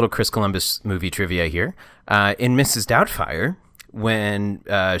a little Chris Columbus movie trivia here in Mrs. Doubtfire. When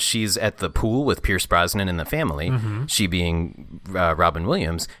she's at the pool with Pierce Brosnan and the family, she being Robin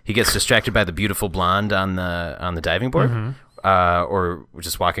Williams, he gets distracted by the beautiful blonde on the diving board, or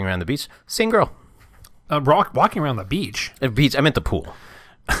just walking around the beach. Same girl. Walking around the beach. Beach. I meant the pool.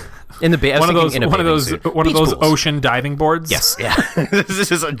 In the one of those ocean diving boards. Yes, yeah.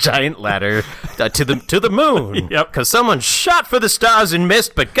 This is a giant ladder to the moon. Yep. Because someone shot for the stars and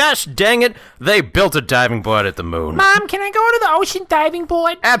missed, but gosh dang it, they built a diving board at the moon. Mom, can I go to the ocean diving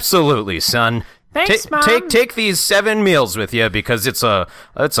board? Absolutely, son. Thanks, Mom. Take these 7 meals with you because it's a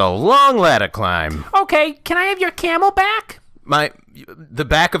long ladder climb. Okay, can I have your camel back? The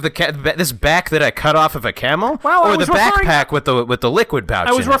back of this back that I cut off of a camel, or the backpack with the liquid pouch.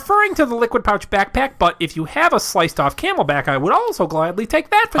 I was referring to the liquid pouch backpack, but if you have a sliced off camelback, I would also gladly take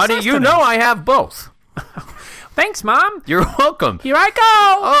that for sustenance. Honey, you know I have both. Thanks, Mom. You're welcome. Here I go.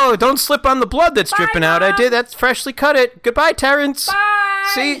 Oh, don't slip on the blood that's dripping out. I did. That's freshly cut it. Goodbye, Terrence.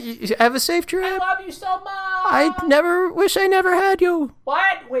 Bye. See, have a safe trip. I love you so much. I wish I never had you.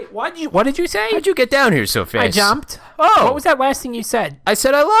 What? Wait, what did you say? How'd you get down here so fast? I jumped. Oh. What was that last thing you said? I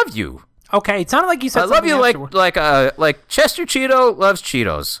said I love you. Okay, it sounded like you said I love you like Chester Cheeto loves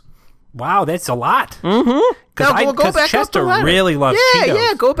Cheetos. Wow, that's a lot. Mm-hmm. Now we'll go back Chester up the ladder. Really loves Cheetos.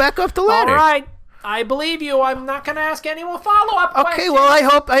 Yeah, go back up the ladder. All right. I believe you. I'm not going to ask any more follow-up questions. Okay, well,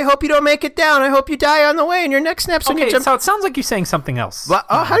 I hope you don't make it down. I hope you die on the way and your neck snaps and you jump. So it sounds like you're saying something else. Well,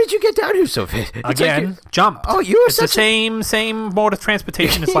 how did you get down here so fast? Again, jump. Oh, you were it's the same mode of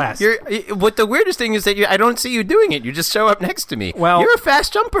transportation as last. What the weirdest thing is that I don't see you doing it. You just show up next to me. Well, you're a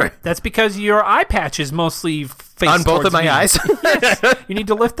fast jumper. That's because your eye patch is mostly faced on both of my eyes. Yes, you need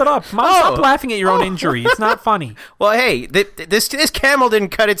to lift it up. Mom, stop laughing at your own injury. It's not funny. Well, hey, this camel didn't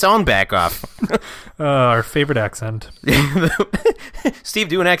cut its own back off. Our favorite accent. Steve,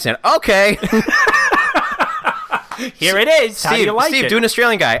 do an accent. Okay. Here it is. Steve, how do you like Steve, it? do an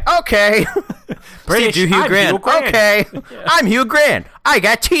Australian guy. Okay. British, Steve, do Hugh Grant. Okay. Yeah. I'm Hugh Grant. I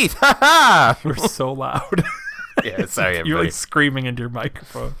got teeth. Ha ha. You're so loud. Yeah, sorry, everybody. You're like screaming into your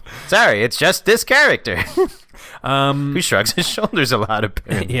microphone. Sorry, it's just this character. Who shrugs his shoulders a lot,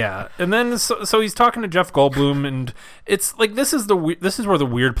 apparently. Yeah, and then so he's talking to Jeff Goldblum, and it's like this is where the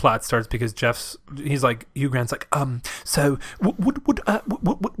weird plot starts because he's like Hugh Grant's like so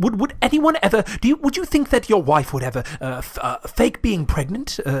would anyone ever would you think that your wife would ever fake being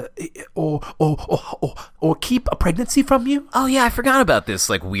pregnant or keep a pregnancy from you? Oh yeah, I forgot about this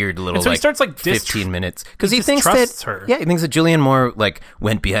like weird little and so he starts like 15 minutes because he thinks that her. Yeah, he thinks that Julianne Moore like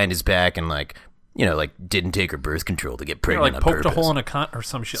went behind his back and like. Like didn't take her birth control to get pregnant. Like poked a hole in a cunt or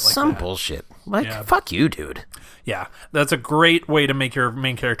some shit like that. Some bullshit. Like, fuck you, dude. Yeah, that's a great way to make your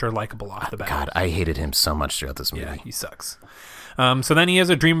main character likable off the bat. God, I hated him so much throughout this movie. Yeah, he sucks. So then he has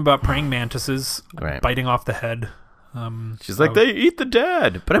a dream about praying mantises biting off the head. She's like, they eat the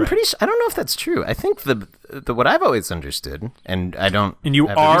dad. But I'm pretty sure, I don't know if that's true. I think the what I've always understood, and I don't. And you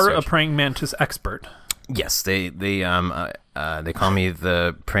are a praying mantis expert. Yes, they call me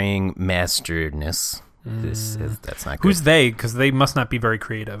the praying masterness. That's not good. Who's they? Because they must not be very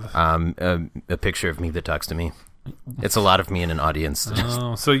creative. A picture of me that talks to me. It's a lot of me in an audience.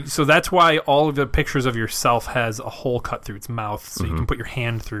 Oh, so that's why all of the pictures of yourself has a hole cut through its mouth, so you can put your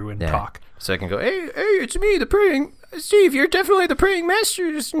hand through and talk. So I can go, hey, it's me, the praying Steve. You're definitely the praying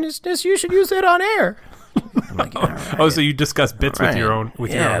masterness. You should use that on air. I'm like, right. Oh, so you discuss bits with your own.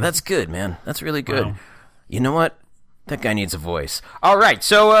 That's good, man. That's really good. Wow. you know what? That guy needs a voice. All right,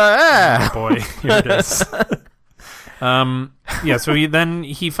 so Oh boy, here it is. Yeah.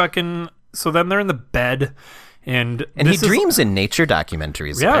 So then they're in the bed, and he dreams in nature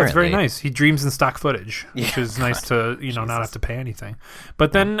documentaries. Yeah, apparently. it's very nice. He dreams in stock footage, which is nice to not have to pay anything.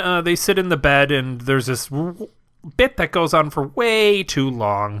 But then they sit in the bed, and there's this bit that goes on for way too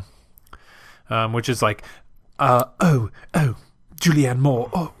long, which is like, Julianne Moore.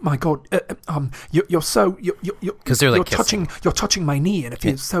 Oh my God! You're so because they're like you're touching my knee, and it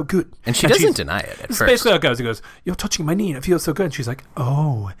feels so good. And she doesn't deny it at first. Basically how it goes. He goes, "You're touching my knee, and it feels so good." And she's like,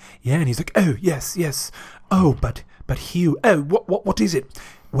 "Oh yeah," and he's like, "Oh yes. Oh, but Hugh. Oh, what is it?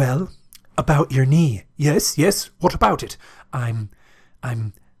 Well, about your knee. Yes. What about it? I'm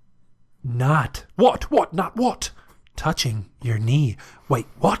not what? Not what? Touching your knee. Wait,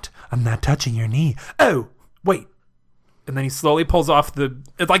 what? I'm not touching your knee. Oh, wait." And then he slowly pulls off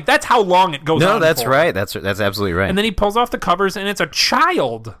that's how long it goes on. No, that's right. That's absolutely right. And then he pulls off the covers, and it's a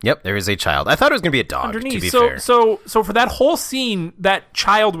child. Yep, there is a child. I thought it was going to be a dog, underneath. to be fair. So for that whole scene, that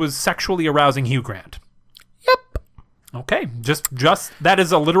child was sexually arousing Hugh Grant. Yep. Okay, just that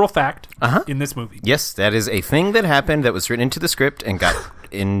is a literal fact in this movie. Yes, that is a thing that happened that was written into the script and got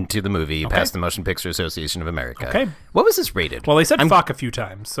into the movie past the Motion Picture Association of America. Okay. What was this rated? Well, they said fuck a few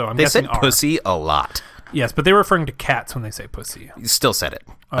times, so I'm guessing They said pussy a lot. Yes, but they were referring to cats when they say pussy. You still said it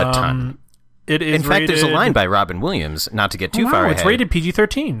a ton. It is. In fact, there's a line by Robin Williams, not to get too far ahead. It's rated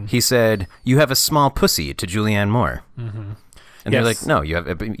PG-13. He said, "You have a small pussy" to Julianne Moore. Mm-hmm. And they're like, "No, you have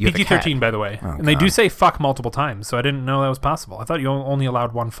PG-13, by the way." And they do say fuck multiple times, so I didn't know that was possible. I thought you only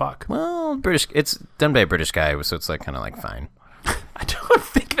allowed one fuck. Well, it's done by a British guy, so it's like kind of like fine. I don't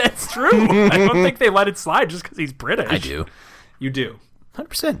think that's true. I don't think they let it slide just because he's British. I do. You do.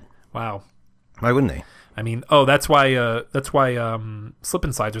 100%. Wow. Why wouldn't they? I mean, that's why slip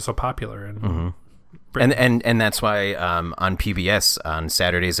and slides are so popular. And that's why on PBS on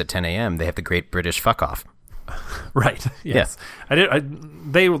Saturdays at 10 a.m. they have the Great British Fuck Off. Right. Yes. Yeah.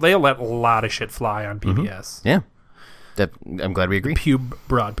 They let a lot of shit fly on PBS. Mm-hmm. Yeah. I'm glad we agree. Pube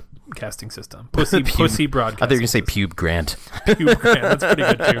broadcasting system. Pussy broadcasting. I thought you were going to say Pube Grant. Pube Grant. That's pretty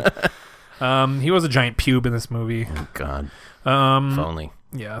good too. He was a giant pube in this movie. Oh God. If only.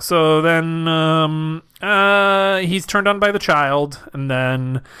 Yeah, so then he's turned on by the child, and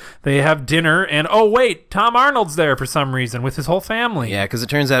then they have dinner, and oh wait, Tom Arnold's there for some reason with his whole family. Yeah, because it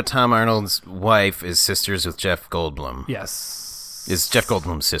turns out Tom Arnold's wife is sisters with Jeff Goldblum. Yes. Is Jeff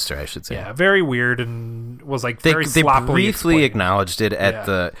Goldblum's sister, I should say. Yeah, very weird, and was like very sloppily They briefly acknowledged it at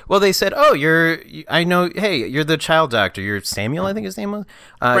the... Well, they said, oh, you're the child doctor. You're Samuel, I think his name was.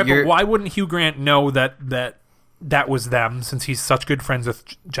 Right, but why wouldn't Hugh Grant know that was them, since he's such good friends with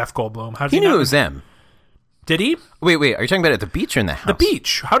Jeff Goldblum? How did he knew it was them. Did he? Wait, are you talking about at the beach or in the house? The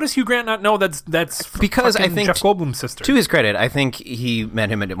beach. How does Hugh Grant not know that's because I think Jeff Goldblum's sister? To his credit, I think he met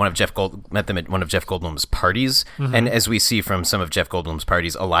them at one of Jeff Goldblum's parties, and as we see from some of Jeff Goldblum's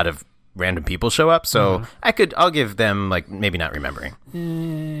parties, a lot of random people show up. So I'll give them like maybe not remembering.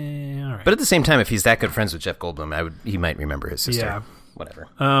 All right. But at the same time, if he's that good friends with Jeff Goldblum, he might remember his sister. Yeah. Whatever.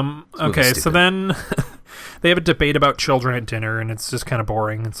 Okay, so then they have a debate about children at dinner, and it's just kind of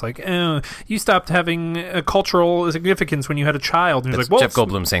boring. It's like, you stopped having a cultural significance when you had a child. And he's like, well, Jeff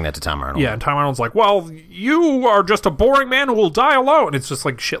Goldblum saying that to Tom Arnold. Yeah, and Tom Arnold's like, well, you are just a boring man who will die alone. It's just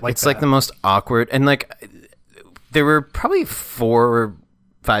like shit like that. It's like the most awkward, and like there were probably 4,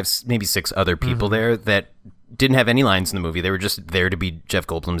 5, maybe 6 other people there that didn't have any lines in the movie. They were just there to be Jeff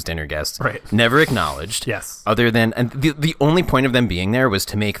Goldblum's dinner guests. Right. Never acknowledged. Yes. Other than, and the only point of them being there was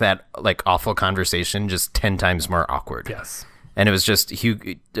to make that like awful conversation just 10 times more awkward. Yes. And it was just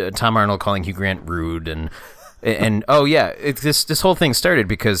Tom Arnold calling Hugh Grant rude and oh yeah, this whole thing started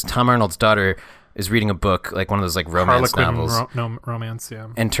because Tom Arnold's daughter is reading a book, like one of those like romance novels. Romance, yeah.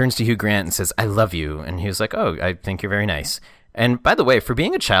 And turns to Hugh Grant and says, "I love you." And he was like, "Oh, I think you're very nice." And by the way, for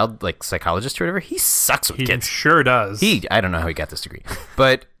being a child like psychologist or whatever, he sucks with kids. He sure does. I don't know how he got this degree,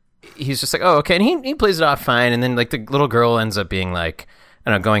 but he's just like, oh, okay, and he plays it off fine. And then like the little girl ends up being like,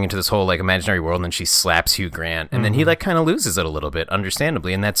 I don't know, going into this whole like imaginary world, and then she slaps Hugh Grant, and then he like kind of loses it a little bit,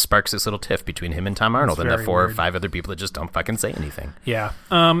 understandably, and that sparks this little tiff between him and Tom Arnold and the 4 or 5 other people that just don't fucking say anything. Yeah.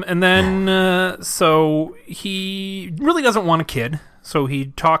 And then so he really doesn't want a kid, so he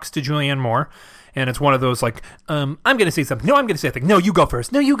talks to Julianne Moore. And it's one of those like, I'm going to say something. No, I'm going to say something. No, you go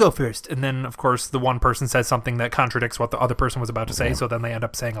first. No, you go first. And then, of course, the one person says something that contradicts what the other person was about to say. So then they end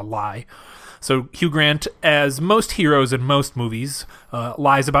up saying a lie. So Hugh Grant, as most heroes in most movies,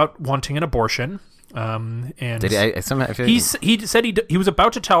 lies about wanting an abortion. And Did I feel like he said he was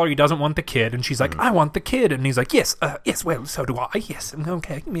about to tell her he doesn't want the kid, and she's like, I want the kid, and he's like, yes, well, so do I. Yes,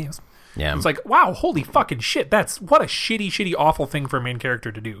 okay, yes. Yeah. It's like, wow, holy fucking shit. What a shitty, awful thing for a main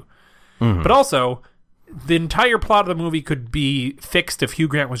character to do. But also, the entire plot of the movie could be fixed if Hugh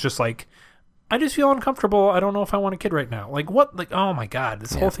Grant was just like, I just feel uncomfortable. I don't know if I want a kid right now. Like, what? Like, oh my God,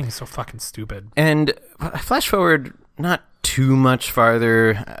 this whole thing is so fucking stupid. And flash forward not too much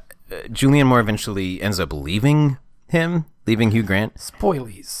farther, Julianne Moore eventually ends up leaving Hugh Grant.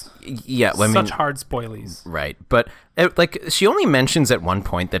 Spoilies. Yeah, well, I mean, such hard spoilies. Right, but like she only mentions at one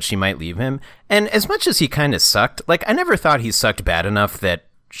point that she might leave him, and as much as he kind of sucked, like I never thought he sucked bad enough that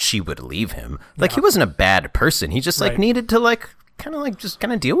she would leave him. Like he wasn't a bad person. He just like needed to kind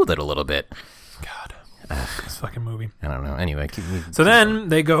of deal with it a little bit. God, this fucking movie. I don't know. Anyway, so then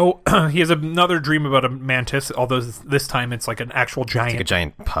they go. He has another dream about a mantis, although this time it's like an actual giant, like a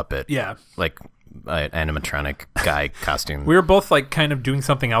giant puppet. Yeah, like an animatronic guy costume. We were both like kind of doing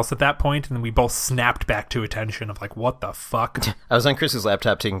something else at that point, and then we both snapped back to attention of like, what the fuck? I was on Chris's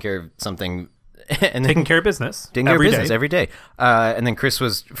laptop taking care of something, and taking care of business, every day. And then Chris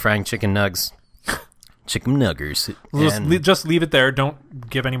was frying chicken nuggets. Chicken nuggers. Just leave it there. Don't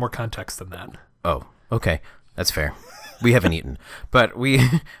give any more context than that. Oh, okay. That's fair. We haven't eaten. But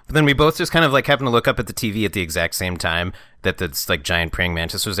then we both just kind of like happened to look up at the TV at the exact same time that this like giant praying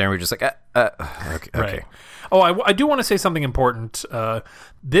mantis was there. And we were just like, okay. Right. Oh, I do want to say something important.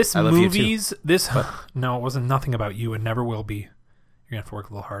 This movie's... No, it wasn't nothing about you and never will be. You're going to have to work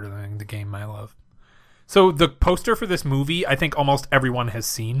a little harder than the game, my love. So the poster for this movie, I think almost everyone has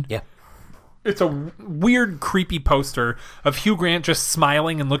seen. Yeah. It's a weird, creepy poster of Hugh Grant just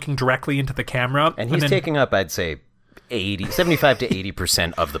smiling and looking directly into the camera. And he's taking up, I'd say, 75 to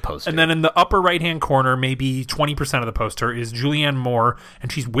 80% of the poster. And then in the upper right-hand corner, maybe 20% of the poster, is Julianne Moore,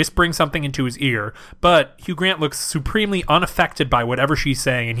 and she's whispering something into his ear. But Hugh Grant looks supremely unaffected by whatever she's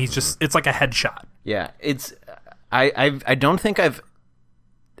saying, and he's just, it's like a headshot. Yeah, it's, I don't think I've...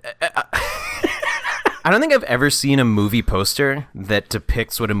 I don't think I've ever seen a movie poster that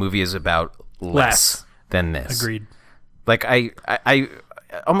depicts what a movie is about less than this. Agreed. Like I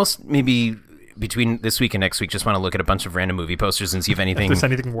almost maybe between this week and next week just want to look at a bunch of random movie posters and see if If there's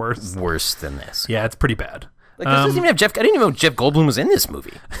anything worse than this. Yeah, it's pretty bad. Like this doesn't even have Jeff. I didn't even know Jeff Goldblum was in this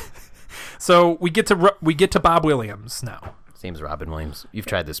movie. So we get to Bob Williams now. His name's Robin Williams. You've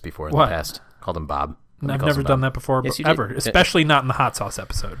tried this before in the past. Called him Bob. I've never done that before, yes, ever. Did. Especially not in the hot sauce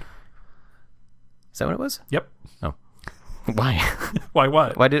episode. Is that what it was? Yep. Oh. Why? Why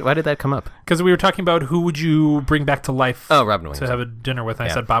what? Why did that come up? Because we were talking about who would you bring back to life Robin Williams. to have a dinner with. And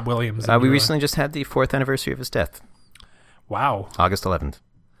I said Bob Williams. We recently just had the 4th anniversary of his death. Wow. August 11th.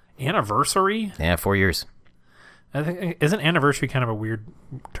 Anniversary? Yeah, 4 years. I think isn't anniversary kind of a weird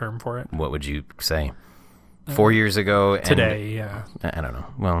term for it? What would you say? 4 years ago. Today, yeah. I don't know.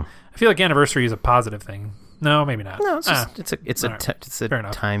 Well, I feel like anniversary is a positive thing. No, maybe not. No, it's just it's a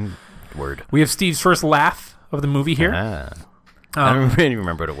time word. We have Steve's first laugh of the movie here. I don't really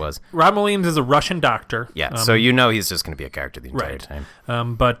remember what it was. Robin Williams is a Russian doctor. Yeah, so you know he's just going to be a character the entire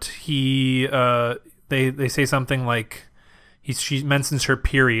time. But he, they say something like, she mentions her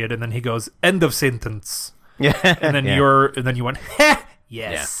period, and then he goes, "End of sentence." Yeah, and then you went, "Heh,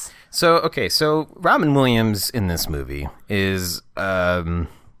 yes." Yeah. So Robin Williams in this movie is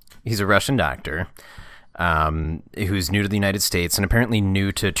he's a Russian doctor. Who's new to the United States and apparently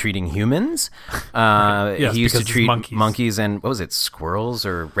new to treating humans. Yes, he used to treat monkeys and, what was it, squirrels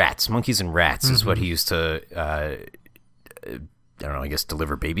or rats? Monkeys and rats is what he used to, I don't know, I guess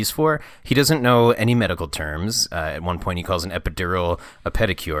deliver babies for. He doesn't know any medical terms. At one point he calls an epidural a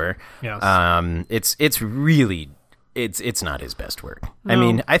pedicure. Yes. It's really, it's not his best work. No. I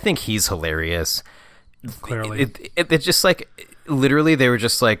mean, I think he's hilarious. Clearly. It's just like... Literally, they were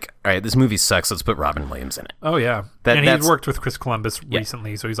just like, all right, this movie sucks. Let's put Robin Williams in it. Oh, yeah. And he's worked with Chris Columbus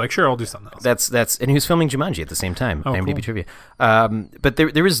recently, so he's like, sure, I'll do something else. And he was filming Jumanji at the same time. IMDb cool. trivia. But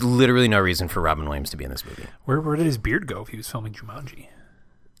there is literally no reason for Robin Williams to be in this movie. Where did his beard go if he was filming Jumanji?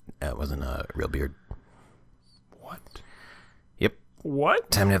 It wasn't a real beard. What? Yep. What?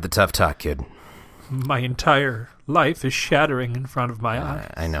 Time to have the tough talk, kid. My entire life is shattering in front of my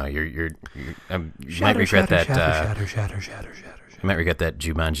eyes. I know you might regret that. Shatter. You might regret that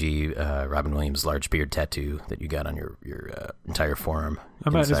Jumanji Robin Williams large beard tattoo that you got on your entire forearm. I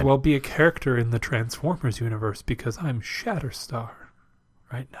might as well be a character in the Transformers universe because I'm Shatterstar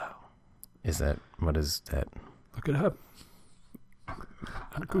right now. What is that? Look it up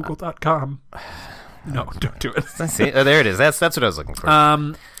on Google.com. No, don't do it. See, there it is. That's what I was looking for.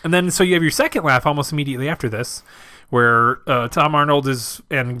 And then so you have your second laugh almost immediately after this, where Tom Arnold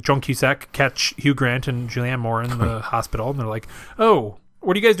and Joan Cusack catch Hugh Grant and Julianne Moore in the hospital, and they're like, "Oh,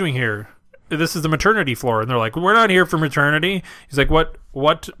 what are you guys doing here? This is the maternity floor." And they're like, "We're not here for maternity." He's like, "What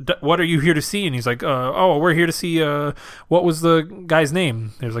are you here to see?" And he's like, we're here to see what was the guy's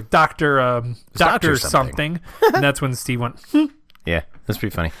name?" There's like Doctor something. And that's when Steve went, Yeah, that's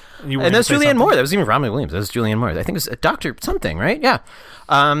pretty funny. And that's Julianne Moore. That was even Robin Williams. That was Julianne Moore. I think it was Doctor something, right? Yeah.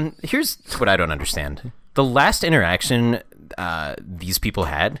 Here's what I don't understand. The last interaction these people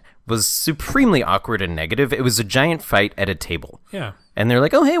had was supremely awkward and negative. It was a giant fight at a table. Yeah. And they're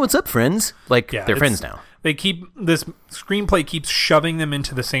like, "Oh, hey, what's up, friends?" Like, they're friends now. This screenplay keeps shoving them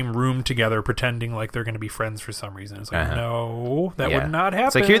into the same room together, pretending like they're going to be friends for some reason. It's like, no, that would not happen.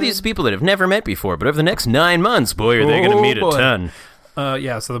 It's like, here are these people that have never met before, but over the next 9 months, boy, are they going to meet a ton.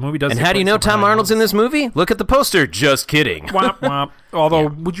 So the movie does. And how do you know Tom Arnold's in this movie? Look at the poster. Just kidding. Womp womp. Although,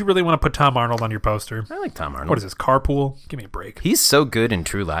 would you really want to put Tom Arnold on your poster? I like Tom Arnold. What is this, Carpool? Give me a break. He's so good in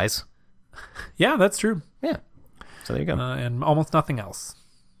True Lies. Yeah, that's true. Yeah. So there you go. And almost nothing else.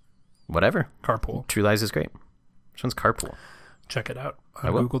 Whatever. Carpool. True Lies is great. Which one's Carpool? Check it out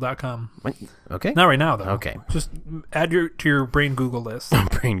on Google.com. Okay. Not right now, though. Okay. Just add to your brain Google list.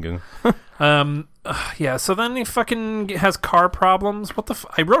 Brain Google. Yeah, so then he fucking has car problems. What the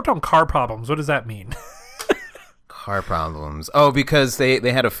I wrote down car problems. What does that mean? Car problems. Oh, because they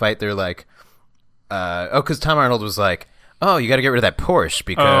had a fight. They're like, because Tom Arnold was like, "Oh, you got to get rid of that Porsche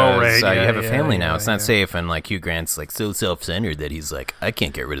because you have a family now. It's not safe." And like Hugh Grant's like so self-centered that he's like, "I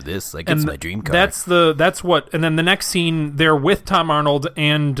can't get rid of this. Like, it's my dream car." That's what. And then the next scene, they're with Tom Arnold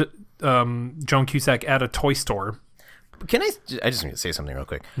and Joan Cusack at a toy store. Can I just need to say something real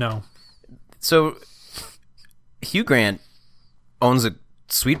quick? No. So Hugh Grant owns a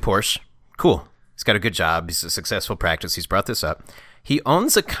sweet Porsche. Cool. He's got a good job. He's a successful practice. He's brought this up. He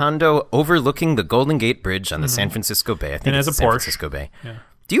owns a condo overlooking the Golden Gate Bridge on the San Francisco Bay. I think it's the San Francisco Bay. Yeah.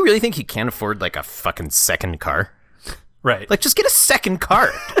 Do you really think he can't afford like a fucking second car? Right. Like, just get a second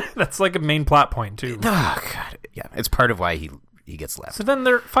car. That's like a main plot point too. Oh God. Yeah, it's part of why he gets left. So then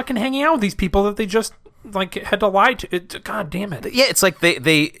they're fucking hanging out with these people that they just like had to lie to. God damn it. Yeah, it's like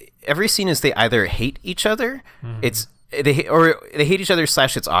they every scene is they either hate each other. They hate each other /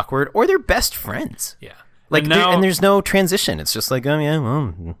 it's awkward, or they're best friends. Yeah. Like, and there's no transition. It's just like, oh, yeah,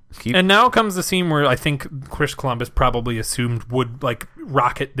 well, And now comes the scene where I think Chris Columbus probably assumed would, like,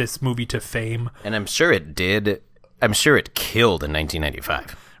 rocket this movie to fame. And I'm sure it did. I'm sure it killed in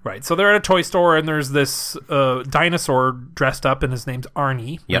 1995. Right. So they're at a toy store, and there's this dinosaur dressed up, and his name's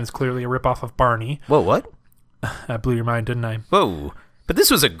Arnie. Yep. And it's clearly a ripoff of Barney. Whoa, what? I blew your mind, didn't I? Whoa. But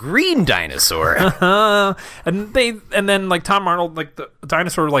this was a green dinosaur. And then like Tom Arnold, like the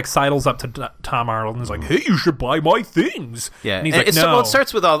dinosaur like sidles up to Tom Arnold and is like, "Hey, you should buy my things." Yeah. And he's like, "No." Well, it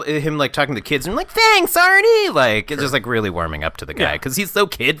starts with all him like talking to the kids and like, "Thanks, Arnie." Like, it's just like really warming up to the guy because he's so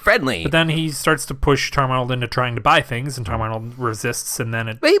kid friendly. But then he starts to push Tom Arnold into trying to buy things, and Tom Arnold resists, and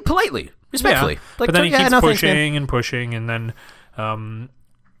then politely, respectfully. Yeah. Like, but then he keeps pushing and pushing, and then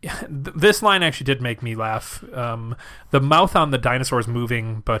this line actually did make me laugh. The mouth on the dinosaur is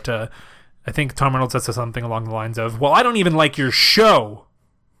moving, but I think Tom Arnold says something along the lines of, "Well, I don't even like your show."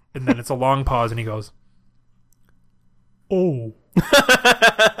 And then it's a long pause, and he goes, "Oh."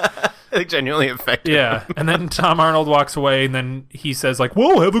 Like, genuinely effective. Yeah. And then Tom Arnold walks away, and then he says, like,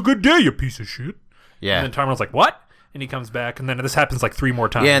 "Well, have a good day, you piece of shit." Yeah. And then Tom Arnold's like, "What?" And he comes back, and then this happens like 3 more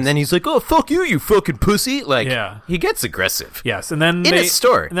times. Yeah, and then he's like, "Oh, fuck you, you fucking pussy!" Like, yeah. He gets aggressive. Yes, and then in a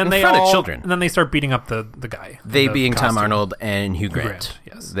store, and then in they front of children, and then they start beating up the guy. They being Tom Arnold and Hugh Grant.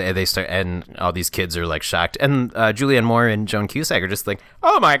 Yes, they start, and all these kids are like shocked, and Julianne Moore and Joan Cusack are just like,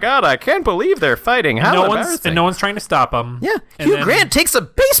 "Oh my God, I can't believe they're fighting! How embarrassing!" And no one's trying to stop them. Yeah, Hugh Grant takes a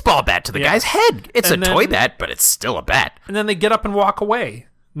baseball bat to the guy's head. It's a toy bat, but it's still a bat. And then they get up and walk away.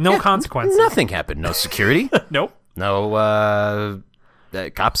 No consequences. Nothing happened. No security. Nope. No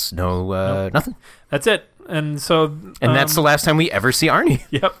cops. No nothing. That's it. And so, and that's the last time we ever see Arnie.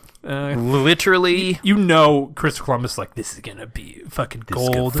 Yep. Literally, Chris Columbus like, this is gonna be fucking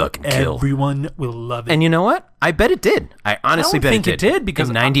gold. Fucking kill. Everyone will love it. And you know what? I bet it did. I honestly bet it did because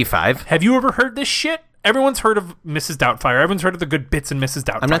in '95. Have you ever heard this shit? Everyone's heard of Mrs. Doubtfire. Everyone's heard of the good bits in Mrs.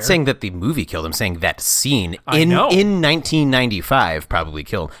 Doubtfire. I'm not saying that the movie killed. I'm saying that scene in 1995 probably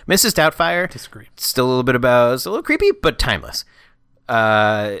killed. Mrs. Doubtfire. Disagree. Still a little creepy, but timeless.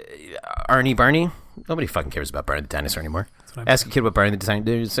 Arnie, Barney. Nobody fucking cares about Barney the dinosaur anymore. Ask a kid what Barney the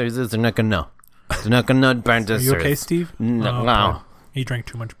dinosaur is. They're not gonna know. They're not gonna know Barney the dinosaur. Are you okay, Steve? No. He drank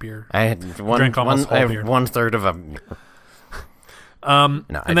too much beer. I had one third of a.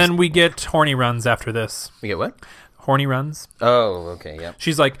 And then we get horny runs after this. We get what? Horny Runs. Oh, okay, yep.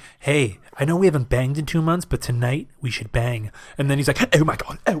 She's like, hey, I know we haven't banged in 2 months, but tonight we should bang. And then he's like, oh my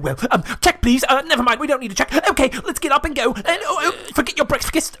God, oh well, check please. Never mind, we don't need to check. Okay, let's get up and go. Forget your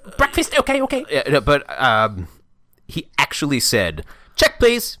breakfast. Okay. Yeah, but he actually said, check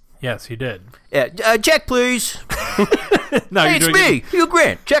please. Yes, he did. Yeah, check please. No, hey, it's me, Hugh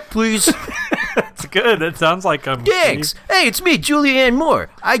Grant. Check please. It's good. It sounds like Thanks. Hey, it's me, Julianne Moore.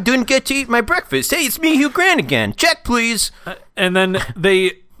 I didn't get to eat my breakfast. Hey, it's me, Hugh Grant again. Check please. And then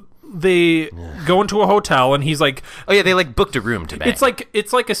they go into a hotel, and he's like, oh yeah, they like booked a room to bang. It's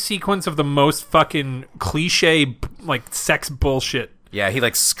like a sequence of the most fucking cliche like sex bullshit. Yeah, he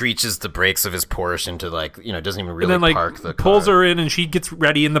like screeches the brakes of his Porsche into like, doesn't even really and then, park the car. Pulls her in, and she gets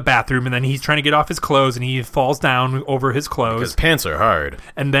ready in the bathroom, and then he's trying to get off his clothes, and he falls down over his clothes. Because pants are hard.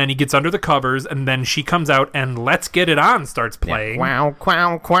 And then he gets under the covers, and then she comes out, and Let's Get It On starts playing. Yeah. Wow,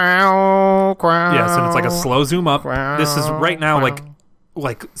 wow, wow, wow. Yes, and it's like a slow zoom up. This is right now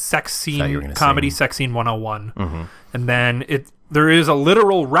like sex scene, comedy sex scene 101. Mm-hmm. And then there is a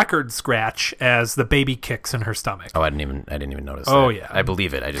literal record scratch as the baby kicks in her stomach. Oh, I didn't even notice Oh, that. yeah. I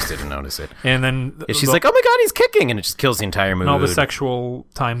believe it. I just didn't notice it. And then she's like, oh my God, he's kicking. And it just kills the entire mood. And all the sexual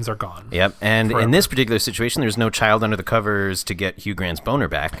times are gone. Yep. And Forever. in this particular situation, there's no child under the covers to get Hugh Grant's boner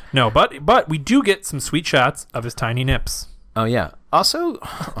back. No, but we do get some sweet shots of his tiny nips. Oh, yeah. Also,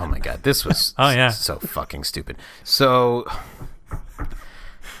 oh my God, this was so fucking stupid. So,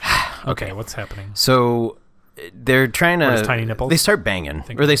 okay, what's happening? So they're trying to... his tiny nipples? They start banging.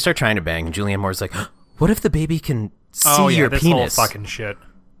 Or they start trying to bang. And Julianne Moore's like, what if the baby can see your this penis? Whole fucking shit.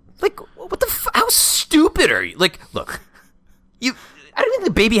 Like, what the how stupid are you? Like, look, I don't think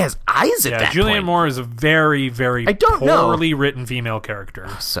the baby has eyes at that Julianne point. Moore is a very, very poorly written female character.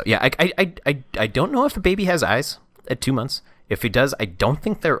 So, yeah, I don't know if the baby has eyes at 2 months. If he does, I don't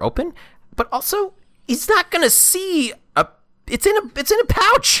think they're open. But also, he's not going to see it's in a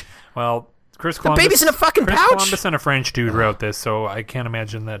pouch. Well, Chris Columbus... The baby's in a fucking pouch. Chris Columbus and a French dude wrote this, so I can't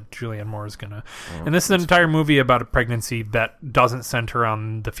imagine that Julianne Moore is going to... And this is an entire movie about a pregnancy that doesn't center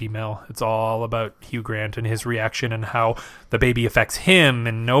on the female. It's all about Hugh Grant and his reaction and how the baby affects him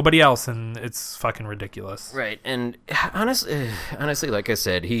and nobody else, and it's fucking ridiculous. Right, and honestly, like I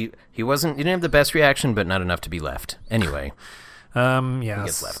said, he didn't have the best reaction, but not enough to be left. Anyway... Yeah. He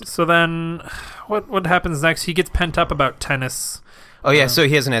gets left. So then, what happens next? He gets pent up about tennis. Oh yeah, so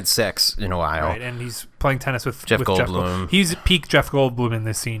he hasn't had sex in a while. Right, and he's playing tennis with Jeff Goldblum. He's peak Jeff Goldblum in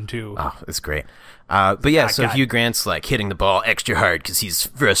this scene too. Oh, it's great. But yeah, so Hugh Grant's like hitting the ball extra hard because he's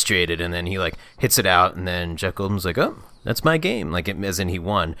frustrated, and then he like hits it out, and then Jeff Goldblum's like, "Oh, that's my game," like as in he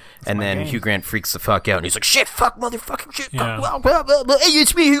won. And then Hugh Grant freaks the fuck out, and he's like, "Shit, fuck, motherfucking shit, fuck, blah, blah, blah, blah. Hey,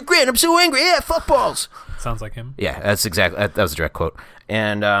 it's me, Hugh Grant. I'm so angry. Yeah, fuck balls." Sounds like him. Yeah, that was a direct quote.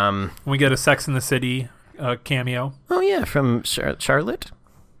 And we get a Sex in the City cameo. Oh yeah, from Charlotte.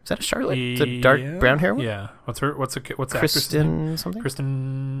 Is that a Charlotte? The dark brown hair one? Yeah. What's Kristen something?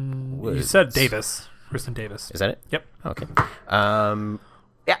 Kristen. You said Davis. Kristen Davis. Is that it? Yep. Okay.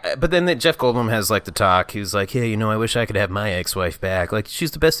 Yeah, but then Jeff Goldblum has like the talk. He's like, "Hey, I wish I could have my ex-wife back. Like, she's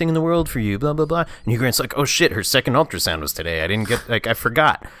the best thing in the world for you." Blah blah blah. And Hugh Grant's like, "Oh shit, her second ultrasound was today. I didn't get I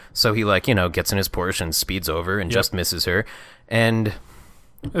forgot." So he gets in his Porsche and speeds over and just misses her. And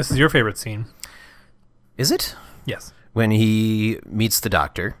this is your favorite scene. Is it? Yes. When he meets the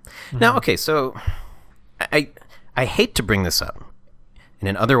doctor. Mm-hmm. Now, okay, so I hate to bring this up. In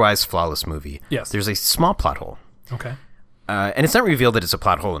an otherwise flawless movie, there's a small plot hole. Okay. And it's not revealed that it's a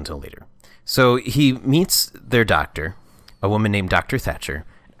plot hole until later. So he meets their doctor, a woman named Dr. Thatcher,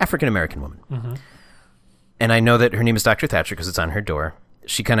 African-American woman. Mm-hmm. And I know that her name is Dr. Thatcher because it's on her door.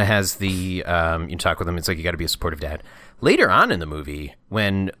 She kind of has the, you talk with them, it's like you got to be a supportive dad. Later on in the movie,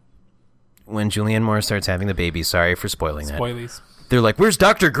 when Julianne Moore starts having the baby, sorry for spoiling Spoilies. that. They're like, "Where's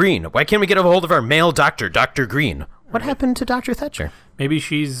Dr. Green? Why can't we get a hold of our male doctor, Dr. Green?" What happened to Dr. Thatcher? Maybe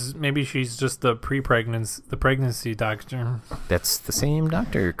she's just the pregnancy doctor. That's the same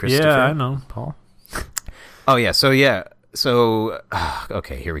doctor, Christopher. Yeah, I know. Paul. Oh yeah, so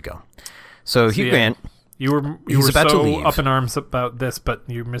okay, here we go. So Hugh Grant, you were about to leave. Up in arms about this, but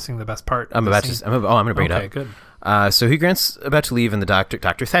you're missing the best part. I'm going to bring it up. Okay, good. So Hugh Grant's about to leave, and the Dr.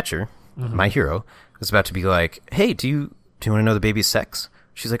 Thatcher, my hero, is about to be like, "Hey, do you want to know the baby's sex?"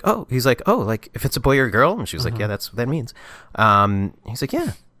 She's like, "Oh." He's like, "Oh, like if it's a boy or a girl?" And she was like, "Yeah, that's what that means." He's like,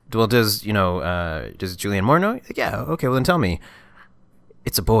 "Yeah." Well, does Julianne Moore know? He's like, "Yeah." Okay, well then tell me.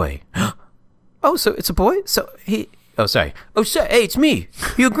 It's a boy. Oh, so it's a boy? So he... Oh, sorry. Oh, sorry. Hey, it's me,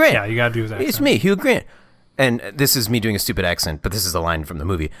 Hugh Grant. Yeah, you gotta do that. It's me, Hugh Grant. And this is me doing a stupid accent, but this is the line from the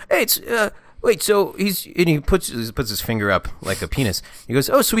movie. Hey, it's... wait, so he puts his finger up like a penis. He goes,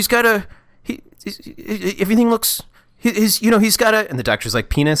 "Oh, so he's got a... everything looks he's got a, and the doctor's like,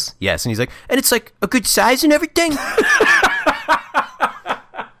 penis? Yes. And he's like, and it's like a good size and everything?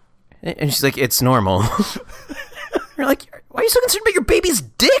 And she's like, it's normal. You're like, why are you so concerned about your baby's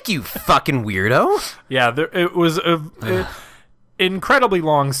dick, you fucking weirdo? Yeah, it was a incredibly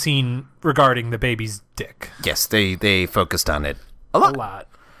long scene regarding the baby's dick. Yes, they focused on it a lot.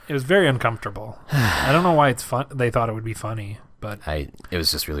 It was very uncomfortable. I don't know why it's fun. They thought it would be funny, but it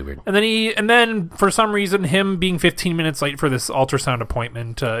was just really weird. And then for some reason, him being 15 minutes late for this ultrasound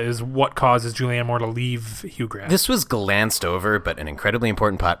appointment is what causes Julianne Moore to leave Hugh Grant. This was glanced over, but an incredibly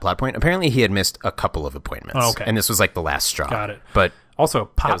important plot point. Apparently, he had missed a couple of appointments. Oh, okay. And this was like the last straw. Got it. But also,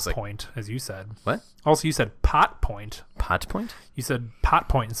 pot point, as you said. What? Also, you said pot point. Pot point? You said pot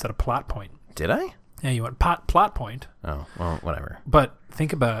point instead of plot point. Did I? Yeah, you went plot point. Oh, well, whatever. But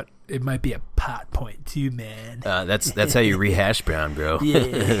think about it, might be a pot point too, man. That's how you rehash Brown, bro.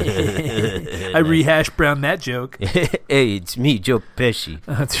 Yeah. I rehashed Brown that joke. Hey, it's me, Joe Pesci.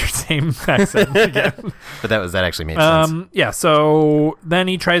 That's your same accent again. But that actually made sense. Yeah, so then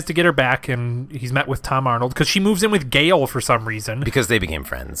he tries to get her back, and he's met with Tom Arnold, because she moves in with Gail for some reason. Because they became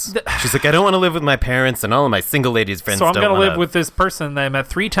friends. She's like, I don't want to live with my parents, and all of my single ladies friends so I'm going to live with this person that I met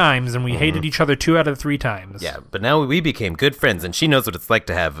 3 times, and we hated each other 2 out of the 3 times. Yeah, but now we became good friends, and she knows what it's like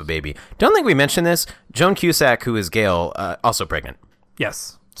to have a baby. Don't think we mentioned this. Joan Cusack, who is Gail, also pregnant.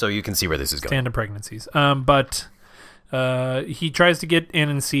 Yes. So you can see where this is going. Tandem pregnancies. But he tries to get in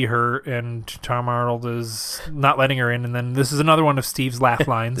and see her, and Tom Arnold is not letting her in. And then this is another one of Steve's laugh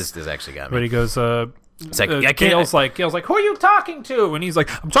lines. This actually got me. But he goes, it's like, Gail's like, who are you talking to? And he's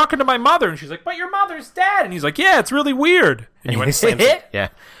like, I'm talking to my mother. And she's like, but your mother's dead. And he's like, yeah, it's really weird. And he went, yeah.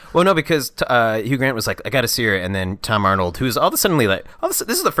 Well, no, because Hugh Grant was like, I got to see her, and then Tom Arnold, who's all of a sudden this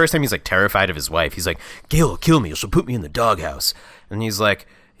is the first time he's like terrified of his wife. He's like, Gail will kill me, or she'll put me in the doghouse. And he's like,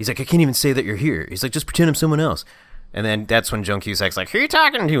 I can't even say that you're here. He's like, just pretend I'm someone else. And then that's when Joan Cusack's like, who are you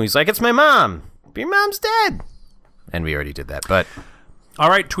talking to? He's like, it's my mom. Your mom's dead. And we already did that, but. All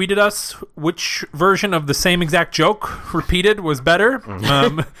right, tweeted us which version of the same exact joke repeated was better.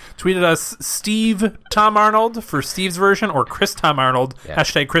 Tweeted us Steve Tom Arnold for Steve's version, or Chris Tom Arnold. Yeah.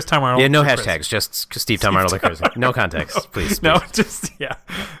 Hashtag Chris Tom Arnold. Yeah, no hashtags, just Steve Tom Arnold. No context, please. No, just, yeah.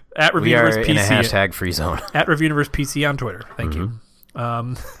 At Review Universe PC. We are in a hashtag free zone. At Review Universe PC on Twitter. Thank you.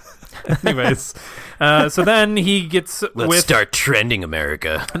 Anyways, so then he gets Let's start trending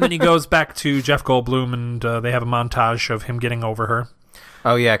America. And then he goes back to Jeff Goldblum, and they have a montage of him getting over her.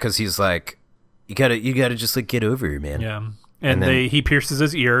 Oh yeah, because he's like, you gotta just like get over her, man. Yeah, and he pierces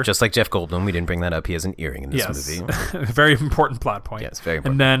his ear, just like Jeff Goldblum. We didn't bring that up. He has an earring in this movie. Very important plot point. Yes, very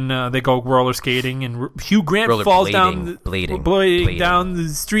important. And then they go roller skating, and Hugh Grant falls down down the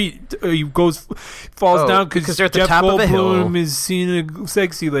street. He falls down because they're at the Jeff top Goldblum of a hill. is seeing a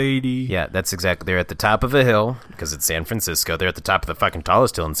sexy lady. Yeah, that's exactly. They're at the top of a hill because it's San Francisco. They're at the top of the fucking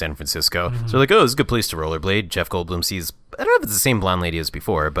tallest hill in San Francisco. Mm-hmm. So they're like, oh, this is a good place to rollerblade. Jeff Goldblum sees, I don't know if it's the same blonde lady as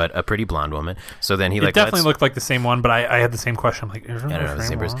before, but a pretty blonde woman. So then he definitely looked like the same one, but I had the same question. I'm like, I don't know the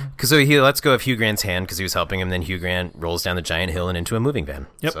same person. Because so he lets go of Hugh Grant's hand because he was helping him. Then Hugh Grant rolls down the giant hill and into a moving van.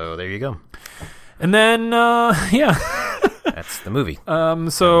 Yep. So there you go. And then that's the movie.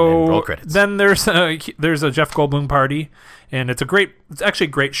 So and roll credits. Then there's a Jeff Goldblum party, and it's actually a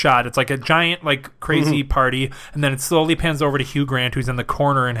great shot. It's like a giant, like, crazy party, and then it slowly pans over to Hugh Grant, who's in the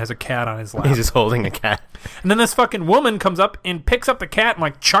corner and has a cat on his lap. He's just holding a cat. And then this fucking woman comes up and picks up the cat and,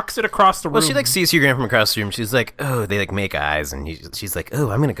 like, chucks it across the room. Well, she, like, sees Hugh Grant from across the room. She's like, oh, they, like, make eyes, and she's like, oh,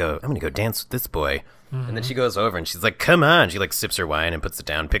 I'm gonna go dance with this boy. Mm-hmm. And then she goes over and she's like, come on. She like sips her wine and puts it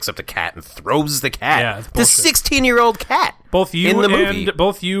down, picks up the cat and throws the cat. Yeah, it's the 16-year-old cat. Both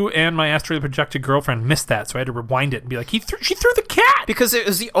you and my astrally projected girlfriend missed that, so I had to rewind it and be like, she threw the cat. Because it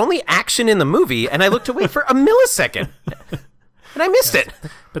was the only action in the movie, and I looked away for a millisecond. And I missed it.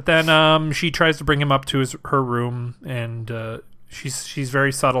 But then she tries to bring him up to her room, and she's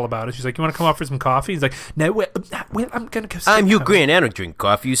very subtle about it. She's like, you want to come up for some coffee? He's like, no, wait, I'm going to go. I'm Hugh Grant. I don't drink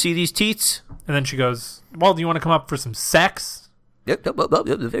coffee. You see these teats? And then she goes, well, do you want to come up for some sex? Very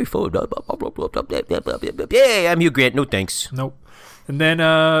forward. Yeah, I'm Hugh Grant. No thanks. Nope. And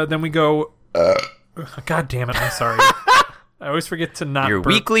then we go, God damn it, I'm sorry. I always forget to not Your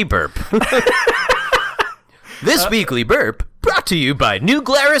burp. weekly burp. This weekly burp brought to you by New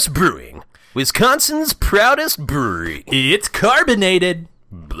Glarus Brewing, Wisconsin's proudest brewery. It's carbonated.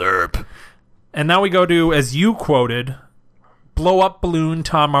 Blurp. And now we go to, as you quoted, blow up balloon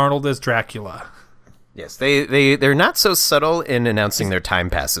Tom Arnold as Dracula. Yes, they're not so subtle in announcing their time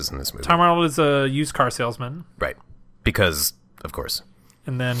passes in this movie. Tom Arnold is a used car salesman. Right. Because, of course.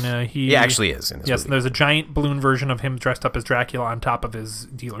 And then he actually is in this movie. There's a giant balloon version of him dressed up as Dracula on top of his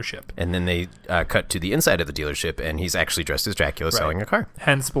dealership. And then they cut to the inside of the dealership, and he's actually dressed as Dracula selling a car.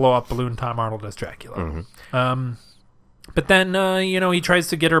 Hence, blow up balloon Tom Arnold as Dracula. But then, he tries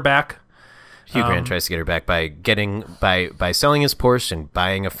to get her back. Hugh Grant tries to get her back by selling his Porsche and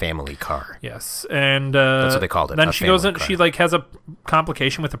buying a family car. Yes, and that's what they called it. Then she goes in. She has a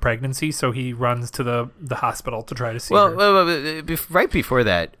complication with the pregnancy, so he runs to the hospital to try to see her. Well, right before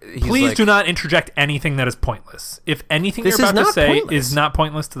that, please do not interject anything that is pointless. If anything you're about to say is not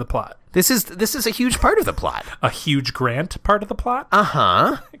pointless to the plot, this is a huge part of the plot. A Hugh Grant part of the plot.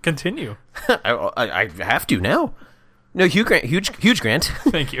 Continue. I have to now. No, Hugh Grant.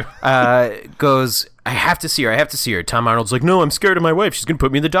 Thank you. Goes, I have to see her. Tom Arnold's like, no, I'm scared of my wife. She's going to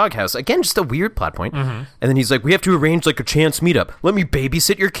put me in the doghouse. Again, just a weird plot point. And then he's like, we have to arrange like a chance meetup. Let me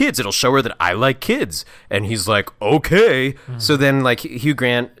babysit your kids. It'll show her that I like kids. And he's like, okay. So then like Hugh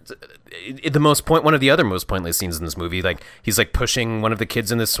Grant... one of the other most pointless scenes in this movie, like he's like pushing one of the kids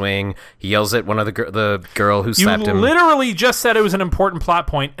in the swing. He yells at one of the girl who slapped him. You literally just said it was an important plot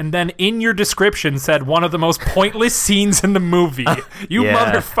point, and then in your description said one of the most pointless scenes in the movie.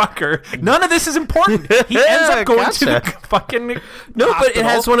 Motherfucker! None of this is important. He ends up going to the fucking hospital. But it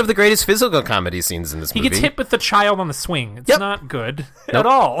has one of the greatest physical comedy scenes in this movie. He gets hit with the child on the swing. It's not good at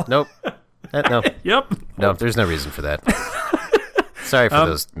all. No. Yep. No, there's no reason for that. Sorry for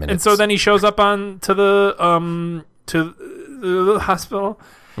those minutes. And so then he shows up to the hospital,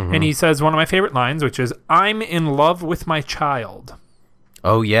 and he says one of my favorite lines, which is, "I'm in love with my child."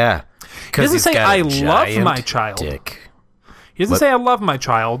 Oh yeah, he doesn't say I love my child. Dick. He doesn't say I love my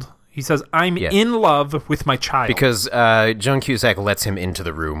child. He says I'm in love with my child because Joan Cusack lets him into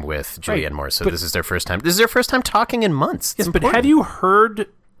the room with Julianne Moore. So this is their first time. This is their first time talking in months. Yes, but have you heard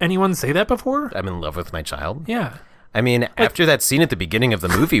anyone say that before? I'm in love with my child. Yeah. I mean, after that scene at the beginning of the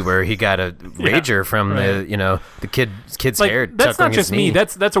movie where he got a rager from the kid's hair. That's not just me.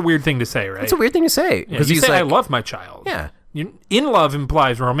 That's a weird thing to say, right? It's a weird thing to say because you say I love my child. Yeah. In love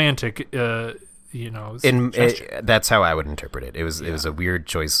implies romantic. That's how I would interpret it. It was a weird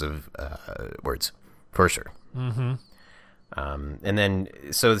choice of words, for sure. Mm-hmm. And then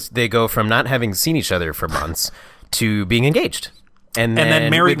so they go from not having seen each other for months to being engaged, and then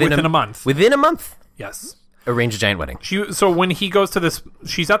married within a month. Within a month, yes. Arrange a giant wedding. So when he goes to this,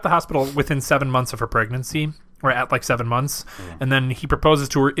 she's at the hospital within 7 months of her pregnancy, or at like 7 months, and then he proposes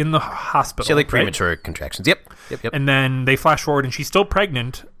to her in the hospital. She had like premature contractions. Yep. And then they flash forward, and she's still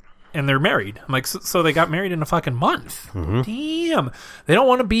pregnant, and they're married. I'm like, so they got married in a fucking month. Mm-hmm. Damn. They don't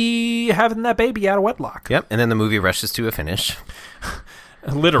want to be having that baby out of wedlock. Yep. And then the movie rushes to a finish.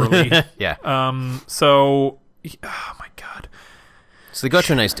 Literally. Yeah. So, oh my God. So they go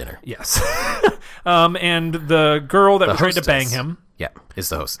to a nice dinner. Yes. And the girl that was trying to bang him. Yeah, is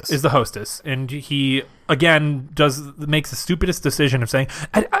the hostess. And he, again, makes the stupidest decision of saying,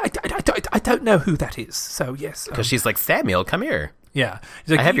 I don't know who that is. So, yes. Because she's like, Samuel, come here. Yeah.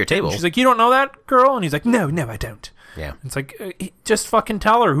 He's like, I have your table. She's like, you don't know that girl? And he's like, no, I don't. Yeah. It's like, just fucking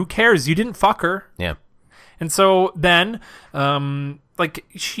tell her. Who cares? You didn't fuck her. Yeah. And so then,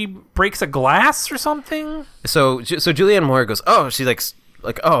 she breaks a glass or something. So Julianne Moore goes, oh, she's like,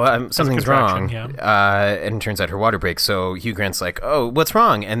 something's wrong. Yeah. And it turns out her water breaks. So Hugh Grant's like, oh, what's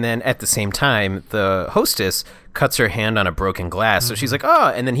wrong? And then at the same time, the hostess cuts her hand on a broken glass. Mm-hmm. So she's like,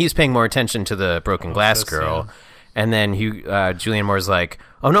 oh, and then he's paying more attention to the broken glass girl. Yeah. And then Julianne Moore's like,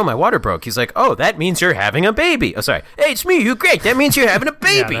 oh no, my water broke. He's like, oh, that means you're having a baby. Oh, sorry. Hey, it's me, Hugh Grant. That means you're having a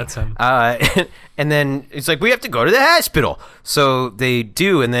baby. Yeah, that's him. And then it's like, we have to go to the hospital. So they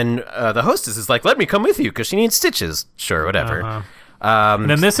do. And then the hostess is like, let me come with you because she needs stitches. Sure, whatever. Uh-huh. And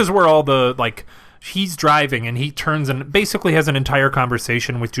then this is where all the, he's driving and he turns and basically has an entire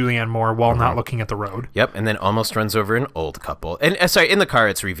conversation with Julianne Moore while not looking at the road. Yep, and then almost runs over an old couple. And in the car,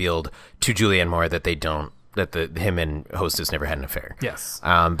 it's revealed to Julianne Moore that him and hostess never had an affair. Yes.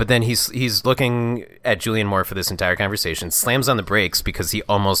 But then he's looking at Julianne Moore for this entire conversation, slams on the brakes because he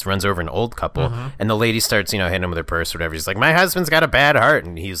almost runs over an old couple, and the lady starts, hitting him with her purse or whatever. He's like, my husband's got a bad heart,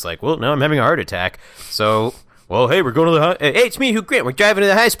 and he's like, well, no, I'm having a heart attack. So, well, hey, we're going to the hey, it's me, Hugh Grant. We're driving to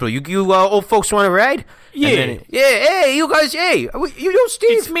the hospital. You old folks want to ride? Yeah. Hey, you guys, hey, you know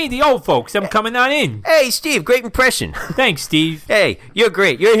Steve? It's me, the old folks. I'm coming on in. Hey, Steve, great impression. Thanks, Steve. Hey, you're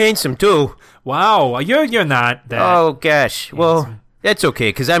great. You're handsome, too. Wow, you're not that. Oh, gosh. Well, that's okay,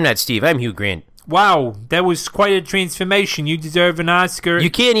 because I'm not Steve. I'm Hugh Grant. Wow, that was quite a transformation. You deserve an Oscar.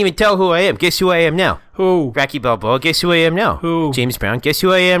 You can't even tell who I am. Guess who I am now? Who? Rocky Balboa. Guess who I am now? Who? James Brown. Guess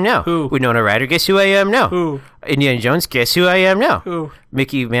who I am now? Who? Winona Ryder. Guess who I am now? Who? Indiana Jones. Guess who I am now? Who?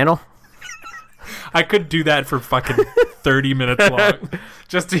 Mickey Mantle. I could do that for fucking 30 minutes long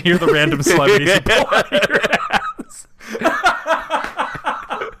just to hear the random celebrities you pull out of your ass.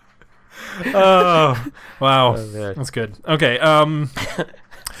 Oh, wow. That's good. Okay.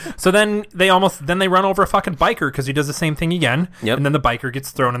 So then they run over a fucking biker because he does the same thing again. Yep. And then the biker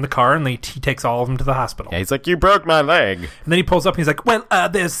gets thrown in the car and he takes all of them to the hospital. Yeah, he's like, you broke my leg. And then he pulls up and he's like, well,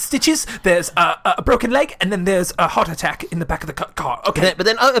 there's stitches, there's a broken leg, and then there's a heart attack in the back of the car. Okay. But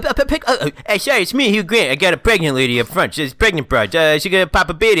then, hey, sorry, it's me, Hugh Grant. I got a pregnant lady up front. She's pregnant broad. She's gonna pop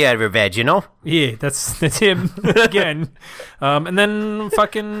a baby out of her vag, you know? Yeah, that's him again. And then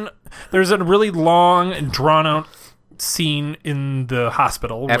fucking, there's a really long and drawn out scene in the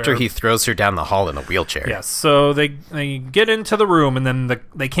hospital after he throws her down the hall in a wheelchair. Yes, so they get into the room and then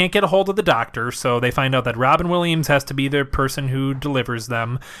they can't get a hold of the doctor, so they find out that Robin Williams has to be the person who delivers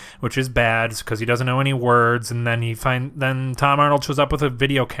them, which is bad because he doesn't know any words. And then then Tom Arnold shows up with a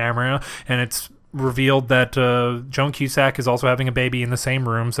video camera and it's revealed that Joan Cusack is also having a baby in the same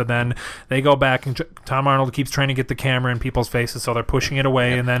room. So then they go back and Tom Arnold keeps trying to get the camera in people's faces, so they're pushing it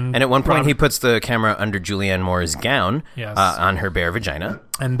away. And at one point he puts the camera under Julianne Moore's gown. Yes. On her bare vagina.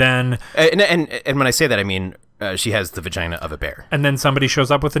 And then and when I say that, I mean she has the vagina of a bear. And then somebody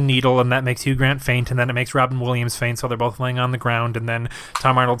shows up with a needle, and that makes Hugh Grant faint, and then it makes Robin Williams faint, so they're both laying on the ground, and then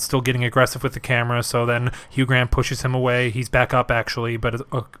Tom Arnold's still getting aggressive with the camera, so then Hugh Grant pushes him away. He's back up, actually, but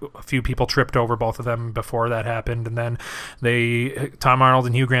a few people tripped over both of them before that happened, and then Tom Arnold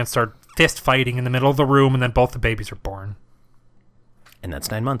and Hugh Grant start fist fighting in the middle of the room, and then both the babies are born. And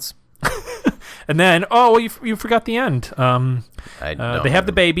that's 9 months. And then, you forgot the end. They have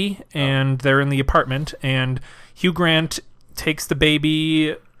the baby, and they're in the apartment, and Hugh Grant takes the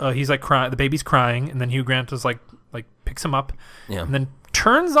baby. He's like crying. The baby's crying, and then Hugh Grant is like picks him up, and then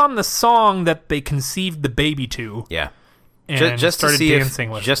turns on the song that they conceived the baby to. Yeah. And just started to see dancing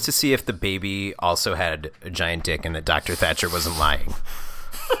with just to see if the baby also had a giant dick and that Dr. Thatcher wasn't lying.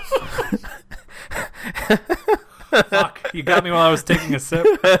 Fuck, you got me while I was taking a sip.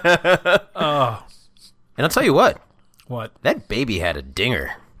 Oh. And I'll tell you what. What? That baby had a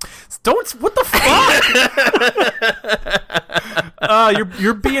dinger. What the fuck?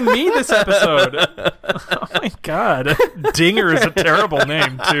 You're being me this episode. Oh my god. Dinger is a terrible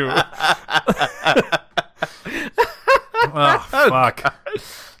name too. Oh fuck.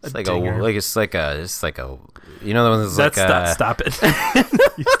 It's like a you know the one that's like stop it.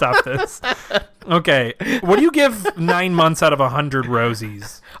 You stop this. Okay, what do you give 9 months out of 100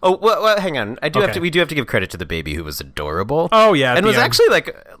 Rosies? Oh, well, hang on. We do have to give credit to the baby who was adorable. Oh yeah, and was actually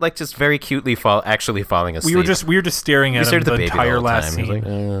like just very cutely falling asleep. We were just staring at him the entire last scene. Like,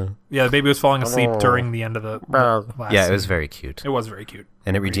 yeah, the baby was falling asleep during the end of the last yeah, scene. it was very cute. It was very cute.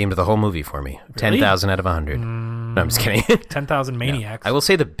 And it redeemed the whole movie for me. Really? 10,000 out of 100. No, I'm just kidding. 10,000 Maniacs. Yeah. I will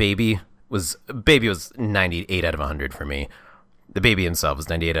say the baby was 98 out of 100 for me. The baby himself was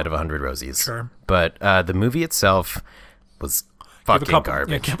 98 out of 100 Rosies. Sure. But the movie itself was fucking garbage.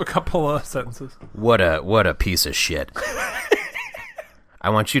 Yeah, give a couple of sentences. What a piece of shit. I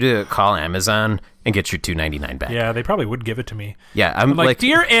want you to call Amazon and get your $2.99 back. Yeah, they probably would give it to me. Yeah, I'm like,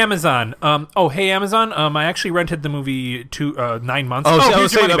 dear Amazon. Hey Amazon. I actually rented the movie 9 months.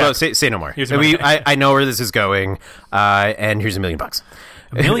 Say no more. I know where this is going. And here's $1 million.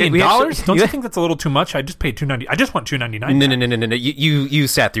 $1 million? Don't you think that's a little too much? I just paid $2.90. I just want $2.99. No. You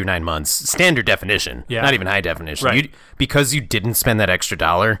sat through 9 months. Standard definition. Yeah. Not even high definition. Right. Because you didn't spend that extra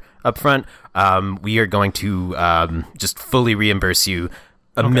dollar up front, we are going to just fully reimburse you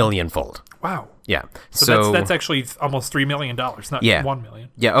a millionfold. Wow. Yeah. So that's actually almost $3 million, not $1 million.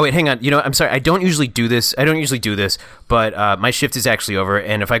 Yeah. Oh wait, hang on. I'm sorry. I don't usually do this, but my shift is actually over,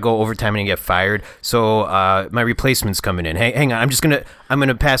 and if I go overtime and I get fired, so my replacement's coming in. Hey, hang on. I'm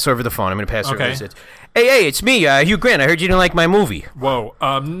gonna pass over the phone. I'm gonna pass over. Hey, it's me, Hugh Grant. I heard you didn't like my movie. Whoa.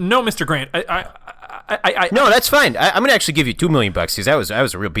 No, Mr. Grant. No, that's fine. I'm gonna actually give you $2 million because I was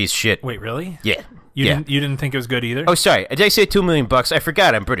a real piece of shit. Wait, really? Yeah. You didn't think it was good either? Oh, sorry. Did I say $2 million? I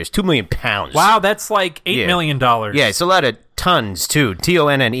forgot. I'm British. £2 million. Wow, that's like $8 million. Yeah, it's a lot of tons too.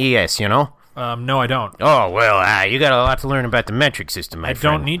 TONNES. You know. No, I don't. Oh well, you got a lot to learn about the metric system, my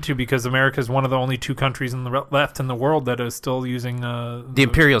friend. I don't need to because America is one of the only 2 countries left in the world that is still using the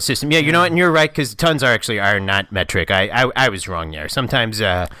imperial system. Yeah, you know what? And you're right because tons are not metric. I was wrong there. Sometimes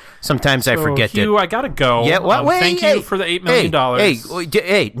I forget Hugh, I gotta go. Yeah, thank you for the $8 million.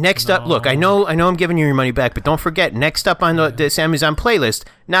 Hey, next up, look, I know I'm giving you your money back, but don't forget, next up on this Amazon playlist,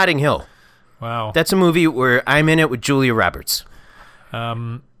 Notting Hill. Wow, that's a movie where I'm in it with Julia Roberts.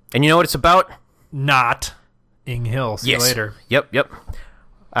 And you know what it's about? Notting Hill. See you later. Yep.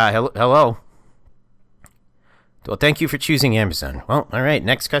 Hello. Well, thank you for choosing Amazon. Well, all right,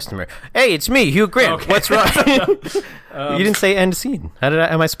 next customer. Hey, it's me, Hugh Grant. Okay. What's wrong? You didn't say end scene. How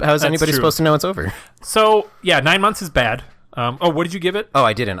is anybody supposed to know it's over? So, yeah, 9 months is bad. What did you give it? Oh,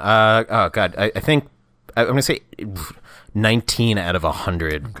 I didn't. Oh, God. I think I'm going to say 19 out of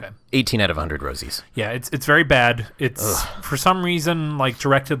 100. Okay. 18 out of 100 Rosies. Yeah, it's very bad. It's for some reason like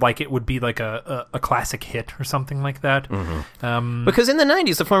directed like it would be like a classic hit or something like that. Mm-hmm. Because in the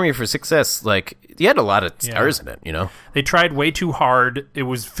 90s, the formula for success, like, you had a lot of stars in it, you know? They tried way too hard. It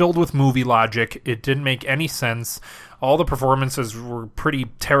was filled with movie logic. It didn't make any sense. All the performances were pretty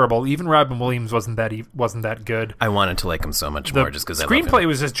terrible. Even Robin Williams wasn't that good. I wanted to like him so much more just because I love him. Screenplay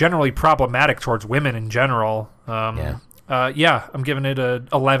was just generally problematic towards women in general. I'm giving it a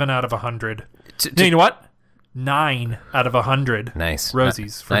 11 out of 100. You know what? 9 out of 100. Nice.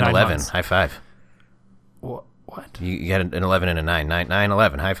 Rosies for 9 11. months. High five. What? You got an 11 and a 9. 9,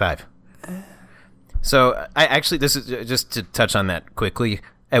 11. High five. So, I actually, this is just to touch on that quickly.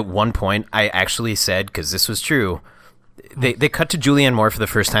 At one point, I actually said, because this was true, they cut to Julianne Moore for the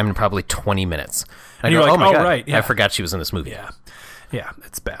first time in probably 20 minutes. And you're like, oh my God, right. Yeah. I forgot she was in this movie. Yeah,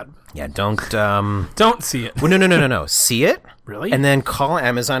 it's bad. Yeah, don't see it. Well, no. See it, really, and then call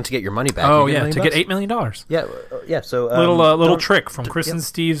Amazon to get your money back. Oh yeah, to get $8 million. Yeah. So little trick from Chris and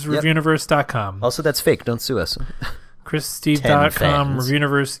Steve's Reviewuniverse.com. Also, that's fake. Don't sue us. ChrisSteve.com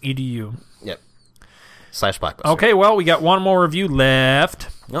Reviewuniverse.edu. Yep. /Blockbuster. Okay, well, we got one more review left.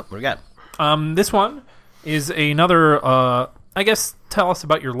 Nope. What do we got? This one is another. I guess tell us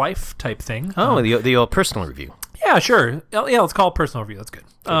about your life type thing. Oh, the old personal review. Yeah, sure. Yeah, let's call it personal review. That's good.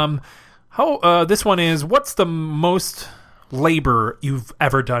 This one is, what's the most labor you've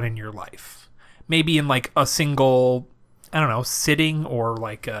ever done in your life? Maybe in like a single, I don't know, sitting or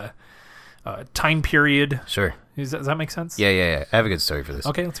like a time period. Sure. Does that make sense? Yeah. I have a good story for this.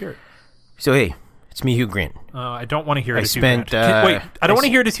 Okay, let's hear it. So, hey, it's me, Hugh Grant. I don't want to hear it as Hugh Grant. I don't want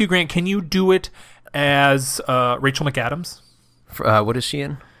to hear it as Hugh Grant. Can you do it as Rachel McAdams? What is she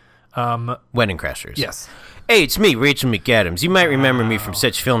in? Wedding Crashers. Yes. Hey, it's me, Rachel McAdams. You might remember me from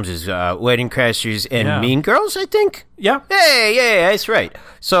such films as Wedding Crashers and Mean Girls, I think. Yeah. Hey, that's right.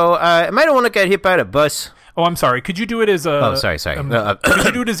 So, am I the one that got hit by the bus? Oh, I'm sorry. Could you do it as sorry. Could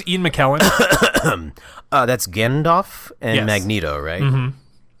you do it as Ian McKellen? That's Gandalf and Magneto, right? Mm-hmm.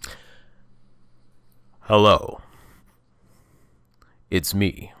 Hello. It's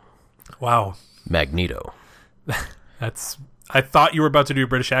me. Wow. Magneto. I thought you were about to do a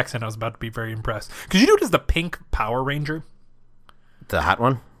British accent. I was about to be very impressed. Could you do it as the Pink Power Ranger? The hot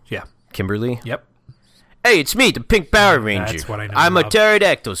one? Yeah. Kimberly? Yep. Hey, it's me, the Pink Power Ranger. That's what I know. I'm a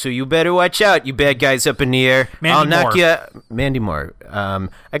pterodactyl, so you better watch out, you bad guys up in the air. I'll knock you out. Mandy Moore.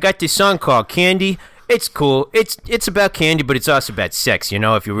 I got this song called Candy. It's cool. It's about candy, but it's also about sex, you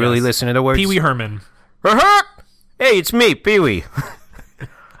know, if you really listen to the words. Pee Wee Herman. Hey, it's me, Pee Wee.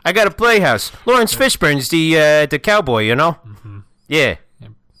 I got a playhouse. Lawrence Fishburne's the cowboy, you know? Mm-hmm. Yeah. All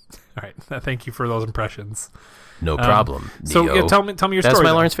right. Thank you for those impressions. No problem. So tell me your story. That's my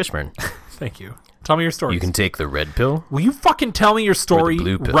Lawrence Fishburne. Thank you. Tell me your story. You can take the red pill. Will you fucking tell me your story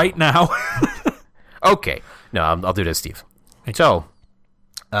right now? Okay. No, I'll do this, Steve. So,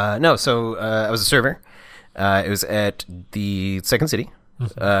 I was a server. It was at the Second City.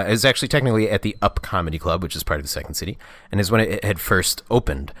 It was actually technically at the Up Comedy Club, which is part of the Second City, and is when it had first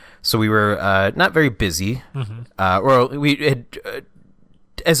opened. So we were not very busy, or we had,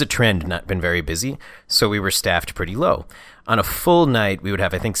 as a trend, not been very busy. So we were staffed pretty low. On a full night, we would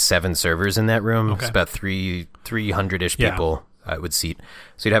have, I think, 7 servers in that room. Okay. It's about 300-ish people would seat.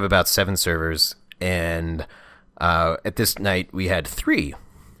 So you'd have about 7 servers, and at this night, we had 3.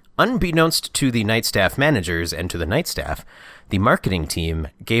 Unbeknownst to the night staff managers and to the night staff, the marketing team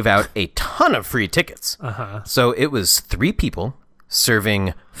gave out a ton of free tickets. So it was 3 people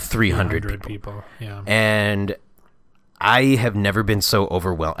serving 300 people. Yeah. And I have never been so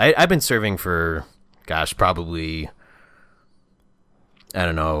overwhelmed. I've been serving for, probably, I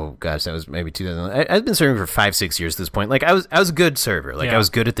don't know, that was maybe 2000. I've been serving for 5-6 years at this point. Like, I was a good server. Like, I was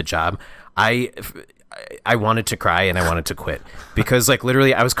good at the job. I wanted to cry and I wanted to quit because, like,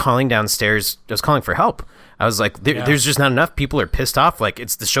 literally I was calling downstairs. I was calling for help. I was like, there's just not enough. People are pissed off. Like,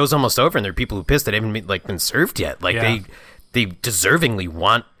 the show's almost over and there are people who are pissed that haven't been served yet. Like, they deservingly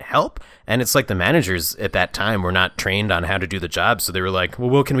want help. And it's like the managers at that time were not trained on how to do the job. So they were like, well,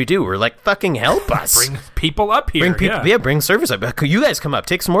 what can we do? We're like, fucking help us. Bring people up here. Bring service up. You guys come up,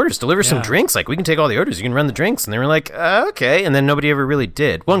 take some orders, deliver some drinks. Like, we can take all the orders. You can run the drinks. And they were like, okay. And then nobody ever really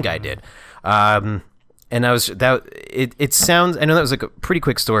did. One guy did. And it sounds, I know that was like a pretty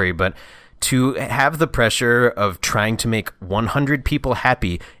quick story, but to have the pressure of trying to make 100 people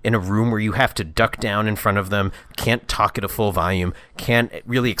happy in a room where you have to duck down in front of them, can't talk at a full volume, can't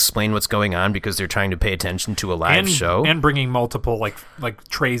really explain what's going on because they're trying to pay attention to a live show. And bringing multiple, like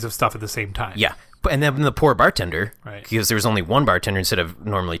trays of stuff at the same time. Yeah. And then the poor bartender, right, because there was only one bartender instead of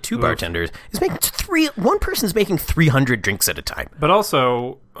normally two bartenders, is making one person's making 300 drinks at a time. But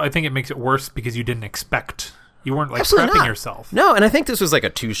also, I think it makes it worse because you didn't expect... You weren't, like, Absolutely prepping not. yourself. No, and I think this was, like, a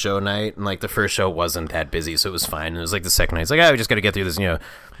 2-show night, and, like, the first show wasn't that busy, so it was fine. And it was, like, the second night. It's like, we just got to get through this, 90,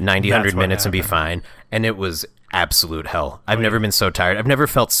 100 minutes and be fine. And it was absolute hell. I've never been so tired. I've never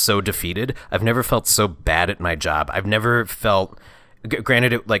felt so defeated. I've never felt so bad at my job. I've never felt...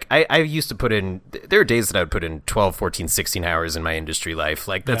 Granted, I used to put in... There are days that I would put in 12, 14, 16 hours in my industry life.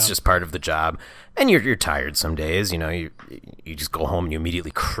 Like, that's just part of the job. And you're tired some days, you just go home and you immediately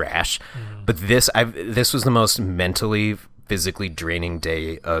crash. But this was the most mentally, physically draining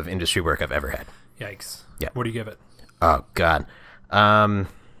day of industry work I've ever had. Yikes. Yeah. What do you give it? Oh, God.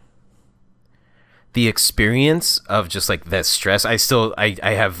 The experience of just, like, that stress, I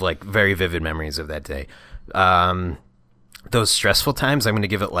have, like, very vivid memories of that day. Those stressful times, I'm going to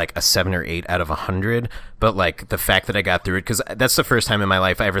give it like a 7 or 8 out of 100. But like the fact that I got through it, because that's the first time in my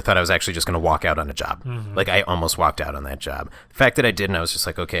life I ever thought I was actually just going to walk out on a job. Like I almost walked out on that job. The fact that I didn't, I was just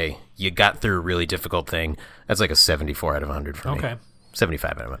like, okay, you got through a really difficult thing. That's like a 74 out of 100 for me. Okay.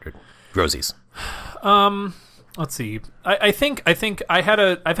 75 out of 100. Rosie's. Let's see. I think I've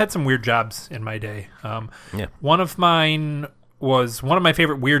had some weird jobs in my day. One of my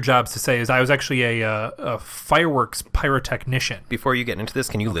favorite weird jobs to say is I was actually a fireworks pyrotechnician. Before you get into this,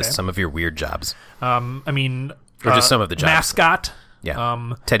 can you list some of your weird jobs? Or just some of the jobs. Mascot.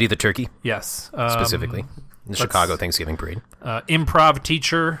 Yeah. Teddy the Turkey. Yes. Specifically. The Chicago Thanksgiving Parade. Improv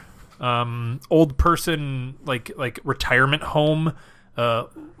teacher. Old person, like retirement home,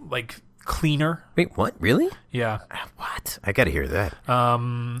 like cleaner. Wait, what? Really? Yeah. What? I got to hear that.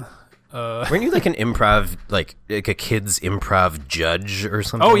 Weren't you like an improv, like a kid's improv judge or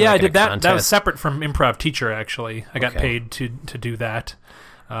something? Oh yeah, like I did that. Contest? That was separate from improv teacher. Actually, I got paid to do that.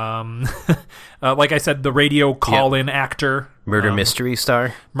 Like I said, the radio call-in actor, murder mystery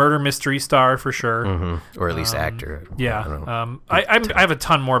star for sure, or at least actor. Yeah, I have a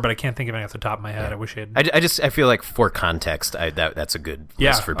ton more, but I can't think of any off the top of my head. I wish I had. I feel like for context, that's a good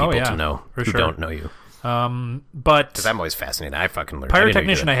list for people to know who don't know you. But because I'm always fascinated, I fucking learned.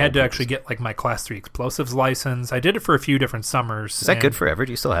 Pyrotechnician, I had to actually get like my Class 3 explosives license. I did it for a few different summers. Is that good forever?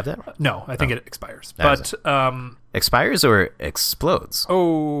 Do you still have that? No, I think it expires. But expires or explodes?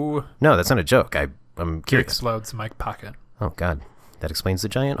 Oh no, that's not a joke. I'm curious. It explodes in my pocket. Oh God, that explains the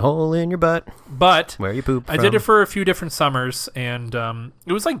giant hole in your butt. But where you poop from. I did it for a few different summers, and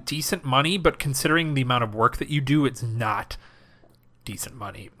it was like decent money. But considering the amount of work that you do, it's not decent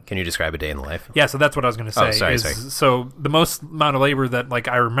money. Can you describe a day in the life? Yeah, so that's what I was going to say. Sorry. So the most amount of labor that like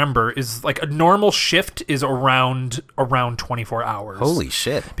I remember is like a normal shift is around 24 hours. Holy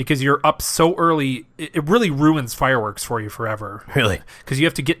shit. Because you're up so early, it really ruins fireworks for you forever. Really? Because you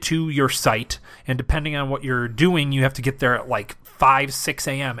have to get to your site, and depending on what you're doing, you have to get there at like 5, 6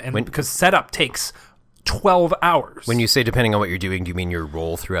 a.m. And because setup takes 12 hours. When you say depending on what you're doing, do you mean your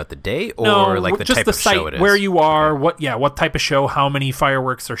role throughout the day, or like the type of show it is? Where you are, what type of show, how many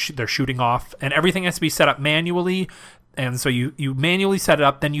fireworks they're shooting off, and everything has to be set up manually. And so you manually set it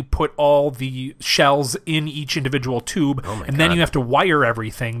up, then you put all the shells in each individual tube, and then you have to wire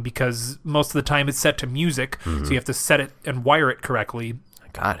everything because most of the time it's set to music, so you have to set it and wire it correctly.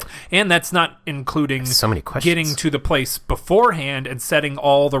 Got it. And that's not including so many questions. Getting to the place beforehand and setting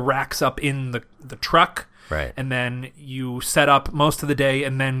all the racks up in the truck. Right. And then you set up most of the day,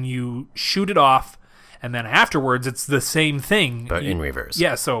 and then you shoot it off, and then afterwards it's the same thing. But in reverse.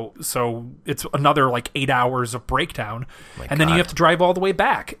 Yeah, so it's another like 8 hours of breakdown. Then you have to drive all the way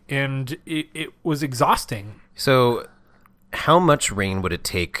back. And it was exhausting. So how much rain would it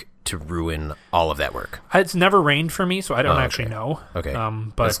take to ruin all of that work? It's never rained for me, so I don't actually know. Okay.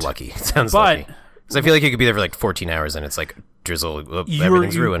 But that's lucky. It sounds lucky. Because I feel like you could be there for like 14 hours and it's like drizzle,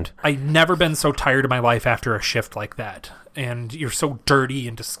 everything's ruined. I've never been so tired in my life after a shift like that. And you're so dirty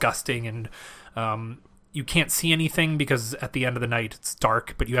and disgusting, and you can't see anything because at the end of the night it's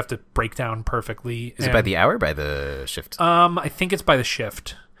dark, but you have to break down perfectly. Is it by the hour or by the shift? I think it's by the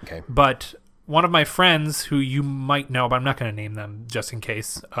shift. Okay. But one of my friends who you might know, but I'm not going to name them just in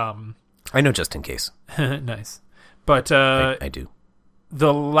case. I know just in case. Nice. But I do.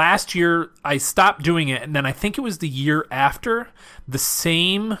 The last year I stopped doing it, and then I think it was the year after, the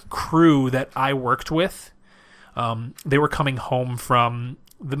same crew that I worked with, they were coming home from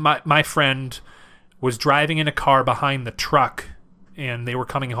my friend was driving in a car behind the truck and they were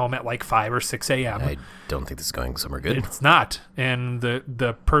coming home at like 5 or 6 a.m. I don't think this is going somewhere good. It's not. And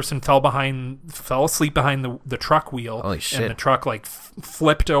the person fell asleep behind the truck wheel. Holy shit. And the truck like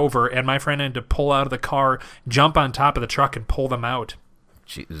flipped over, and my friend had to pull out of the car, jump on top of the truck, and pull them out.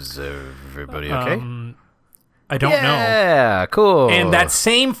 Is everybody okay? I don't know. Yeah, cool. And that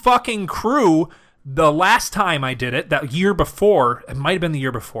same fucking crew, the last time I did it, that year before, it might have been the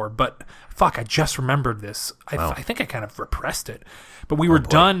year before, but fuck, I just remembered this. I think I kind of repressed it. But we were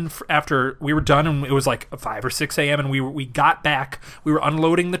done and it was like 5 or 6 a.m. and we got back. We were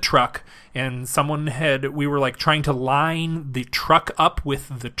unloading the truck, and we were like trying to line the truck up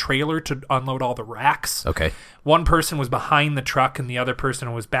with the trailer to unload all the racks. Okay. One person was behind the truck, and the other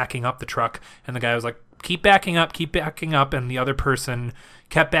person was backing up the truck, and the guy was like, keep backing up, and the other person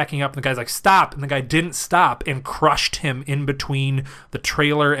kept backing up, and the guy's like, stop, and the guy didn't stop and crushed him in between the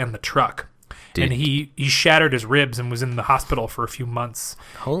trailer and the truck. And he shattered his ribs and was in the hospital for a few months.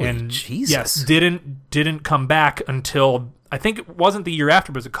 Holy Jesus. Yes, didn't come back until, I think it wasn't the year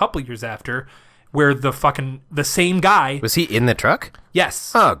after, but it was a couple years after, where the same guy... Was he in the truck?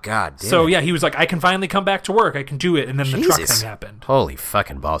 Yes. Oh, God damn So, it. yeah, he was like, I can finally come back to work. I can do it. And then the truck Jesus. thing happened. Holy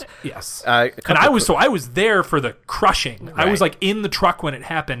fucking balls. Yes. And I was there for the crushing. Right. I was like in the truck when it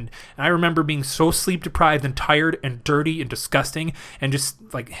happened. And I remember being so sleep deprived and tired and dirty and disgusting. And just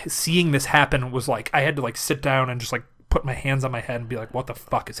like seeing this happen was like, I had to like sit down and just like put my hands on my head and be like, what the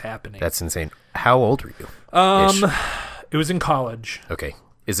fuck is happening? That's insane. How old were you? It was in college. Okay.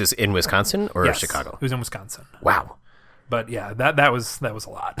 Is this in Wisconsin or Yes, Chicago? It was in Wisconsin. Wow. But yeah, that was a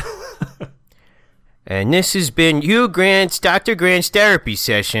lot. And this has been Dr. Grant's therapy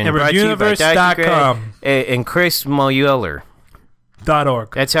session. Yeah, brought to you by Dr. Universe.com. Grant and Chris Mueller.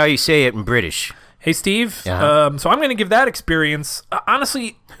 .org. That's how you say it in British. Hey, Steve. Uh-huh. So I'm going to give that experience,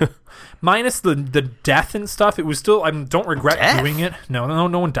 honestly, minus the death and stuff, it was still, I don't regret doing it. No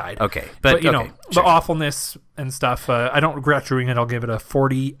one died. Okay. But you know, sure. the awfulness and stuff, I don't regret doing it. I'll give it a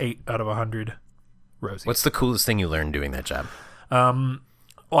 48 out of 100. Rosie. What's the coolest thing you learned doing that job?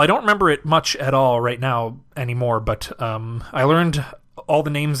 Well, I don't remember it much at all right now anymore, but I learned all the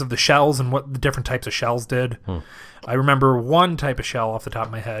names of the shells and what the different types of shells did. I remember one type of shell off the top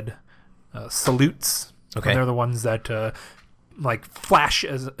of my head, salutes. Okay. And they're the ones that like flash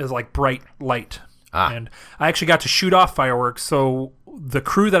as like bright light. And I actually got to shoot off fireworks, so the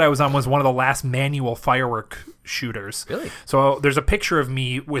crew that I was on was one of the last manual firework shooters. Really? So there's a picture of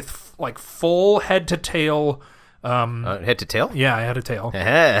me with like full head to tail. Head to tail? Yeah, I had a tail.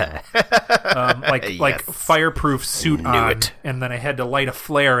 Like Yes. fireproof suit Knew on, it. and then I had to light a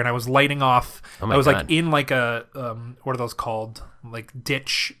flare, and I was lighting off. my I was God. like in like a what are those called? Like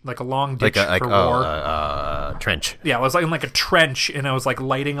ditch, like a long ditch like for war. trench. Yeah, I was like in like a trench, and I was like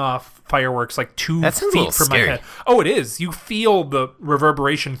lighting off fireworks like 2 That sounds a feet little from scary. my head. Oh, it is. You feel the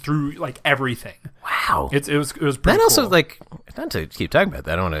reverberation through like everything. Wow. It was pretty That also, cool. like, not to keep talking about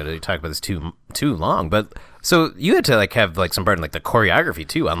that, I don't want to talk about this too long, but so you had to like have like some part in like the choreography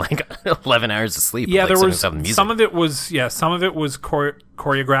too on like 11 hours of sleep. Yeah, like, there singing was some music. some of it was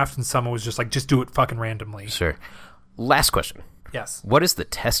choreographed, and some was just like just do it fucking randomly. Sure. Last question. Yes. What is the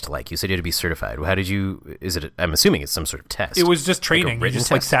test like? You said you had to be certified. How did you? Is it? I'm assuming it's some sort of test. It was just training. You written just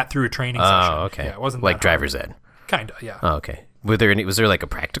like test? sat through a training session. Oh, okay. Yeah, it wasn't like that hard. driver's ed. Kinda, yeah. Oh, okay. Was there like a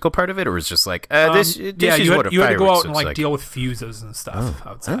practical part of it, or was it just like this? Yeah, is you what had, a you had to go fireworks out and looks like deal with fuses and stuff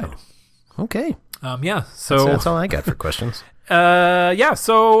outside. Okay. Yeah. So So that's all I got for questions. yeah.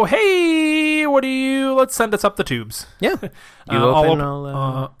 So hey, let's send us up the tubes. Yeah. You I'll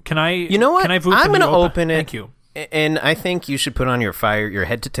open. can I? You know what? Can I voop I'm and going to you open it. Thank you. And I think you should put on your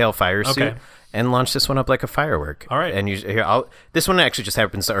head to tail fire suit Okay. and launch this one up like a firework. All right. And this one actually just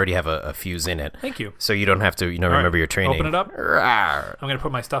happens to already have a fuse in it. Thank you. So you don't have to, remember right. your training. Open it up. Rawr. I'm gonna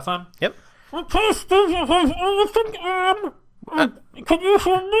put my stuff on. Yep. Okay, Steve, you have everything on. Can you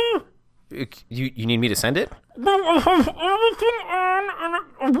hear me? You need me to send it? No, I have everything on, and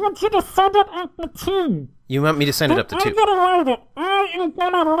I want you to send it up the tube. You want me to send it up the I'm tube? gonna light it. I am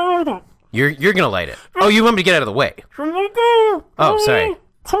gonna light it. You're gonna light it. Oh, you want me to get out of the way? Here we go. Oh, sorry.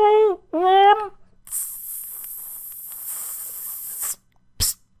 3, 2, 1.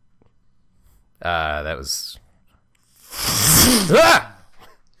 That was. Ah!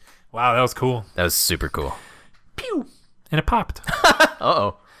 Wow, that was cool. That was super cool. Pew, and it popped.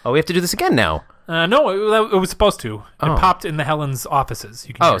 Uh-oh. Oh, we have to do this again now. No, it was supposed to. It Oh. popped in the Helen's offices.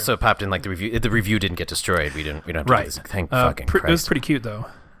 You can Oh, hear so it popped in like the review. The review didn't get destroyed. We don't have to do right. this. Thank fucking It was Christ. pretty cute though.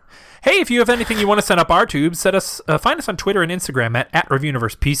 Hey, if you have anything you want to send up our tube, find us on Twitter and Instagram at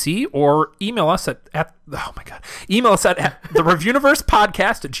ReviewUniversePC, or email us at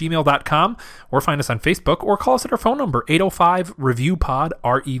thereviewuniversepodcast@gmail.com, or find us on Facebook, or call us at our phone number 805-REVIEW-POD,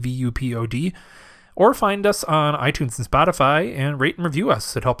 REVUPOD, or find us on iTunes and Spotify and rate and review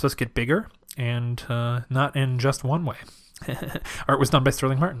us. It helps us get bigger, and not in just one way. Art was done by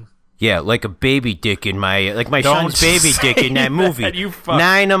Sterling Martin. Yeah, like a baby dick in my son's baby dick in that movie.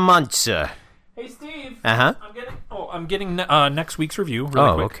 9 a month, sir. Hey, Steve. Uh-huh. I'm getting next week's review.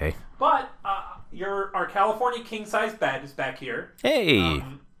 Really quick. Okay. But our California king size bed is back here. Hey,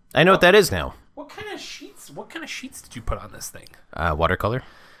 I know what that is now. What kind of sheets did you put on this thing? Watercolor.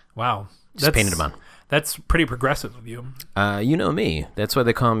 Wow. Just painted them on. That's pretty progressive of you. You know me. That's why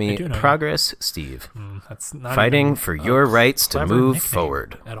they call me Progress Steve. That's not fighting for your rights to move nickname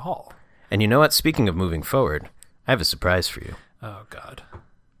forward. At all. And you know what? Speaking of moving forward, I have a surprise for you. Oh, God.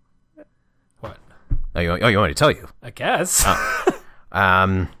 What? Oh, you want me to tell you? I guess.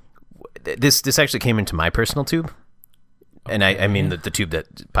 This actually came into my personal tube. Okay. And I mean the tube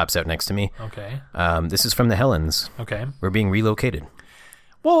that pops out next to me. Okay. This is from the Helens. Okay. We're being relocated.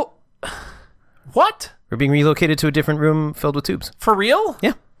 Well, what? We're being relocated to a different room filled with tubes. For real?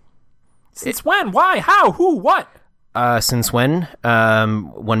 Yeah. Since when? Why? How? Who? What? Since when?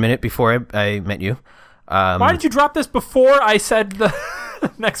 1 minute before I met you. Why did you drop this before I said the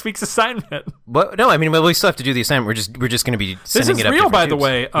next week's assignment? What? No, I mean, we still have to do the assignment. We're just going to be sending it up. This is real, by the tubes.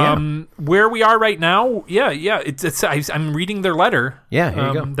 way. Yeah. Where we are right now, yeah. I'm reading their letter. Yeah, here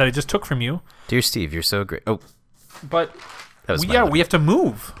you go. That I just took from you. Dear Steve, you're so great. Oh, but that was we have to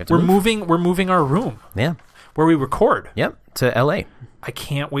move. We're moving our room. Yeah, where we record. Yep, to L.A. I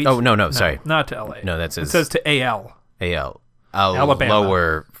can't wait. Oh no, sorry, not to L.A. No, it says to A.L. Alabama.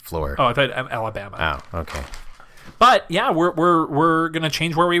 Lower floor. Oh, I thought Alabama. Oh, okay. But yeah, we're gonna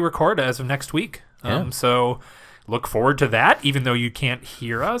change where we record as of next week. So look forward to that. Even though you can't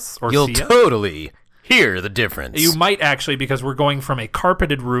hear us or you'll see us. Totally hear the difference. You might actually, because we're going from a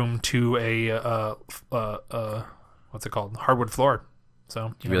carpeted room to a what's it called? Hardwood floor.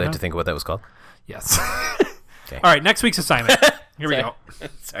 So do you really have to think of what that was called? Yes. Okay. All right, next week's assignment. Here we go.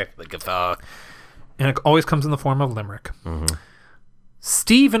 Sorry, like a and it always comes in the form of limerick. Mm-hmm.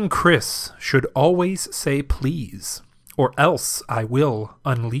 Steve and Chris should always say please, or else I will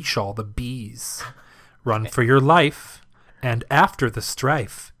unleash all the bees. Run for your life, and after the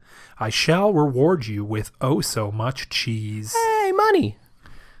strife, I shall reward you with oh so much cheese. Hey, money.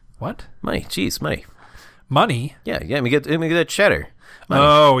 What? Money, cheese, money. Money? Yeah, we get that cheddar. Money.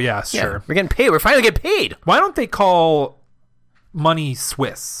 Oh, yeah, sure. Yeah, we're getting paid. We're finally getting paid. Why don't they call money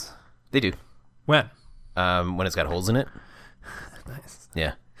Swiss? They do. When? When it's got holes in it. Nice.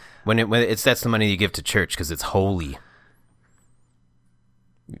 Yeah. When that's the money you give to church because it's holy.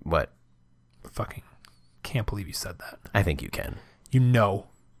 What? Fucking can't believe you said that. I think you can. You know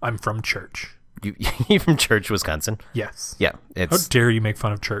I'm from church. You from Church, Wisconsin? Yes. Yeah. How dare you make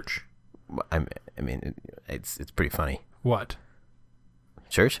fun of church? I mean, it's pretty funny. What?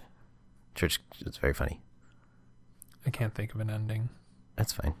 Church, it's very funny. I can't think of an ending.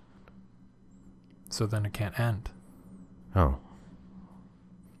 That's fine. So then it can't end. Oh.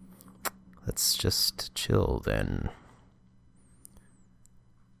 Let's just chill then.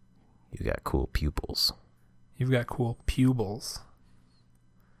 You got cool pupils. You've got cool pupils.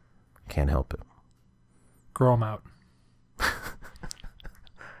 Can't help it. Grow them out.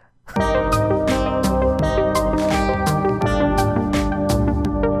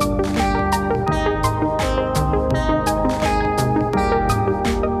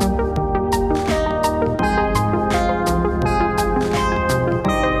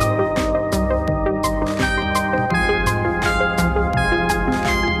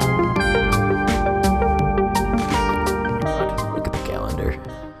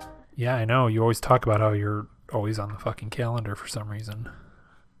 Yeah, I know. You always talk about how you're always on the fucking calendar for some reason.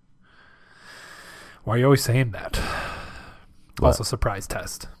 Why are you always saying that? What? Also, surprise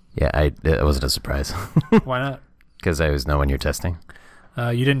test. Yeah, it wasn't a surprise. Why not? Because I always know when you're testing.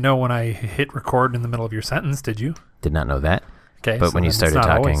 You didn't know when I hit record in the middle of your sentence, did you? Did not know that. Okay. But so when you started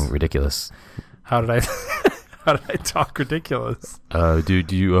talking always ridiculous. How did I how did I talk ridiculous?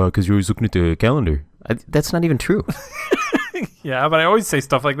 Dude, you because you're always looking at the calendar. That's not even true. Yeah, but I always say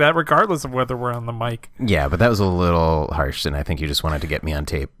stuff like that regardless of whether we're on the mic. Yeah, but that was a little harsh, and I think you just wanted to get me on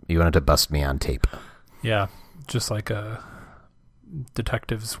tape. You wanted to bust me on tape. Yeah, just like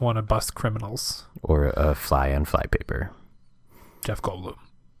detectives want to bust criminals. Or a fly on flypaper. Jeff Goldblum.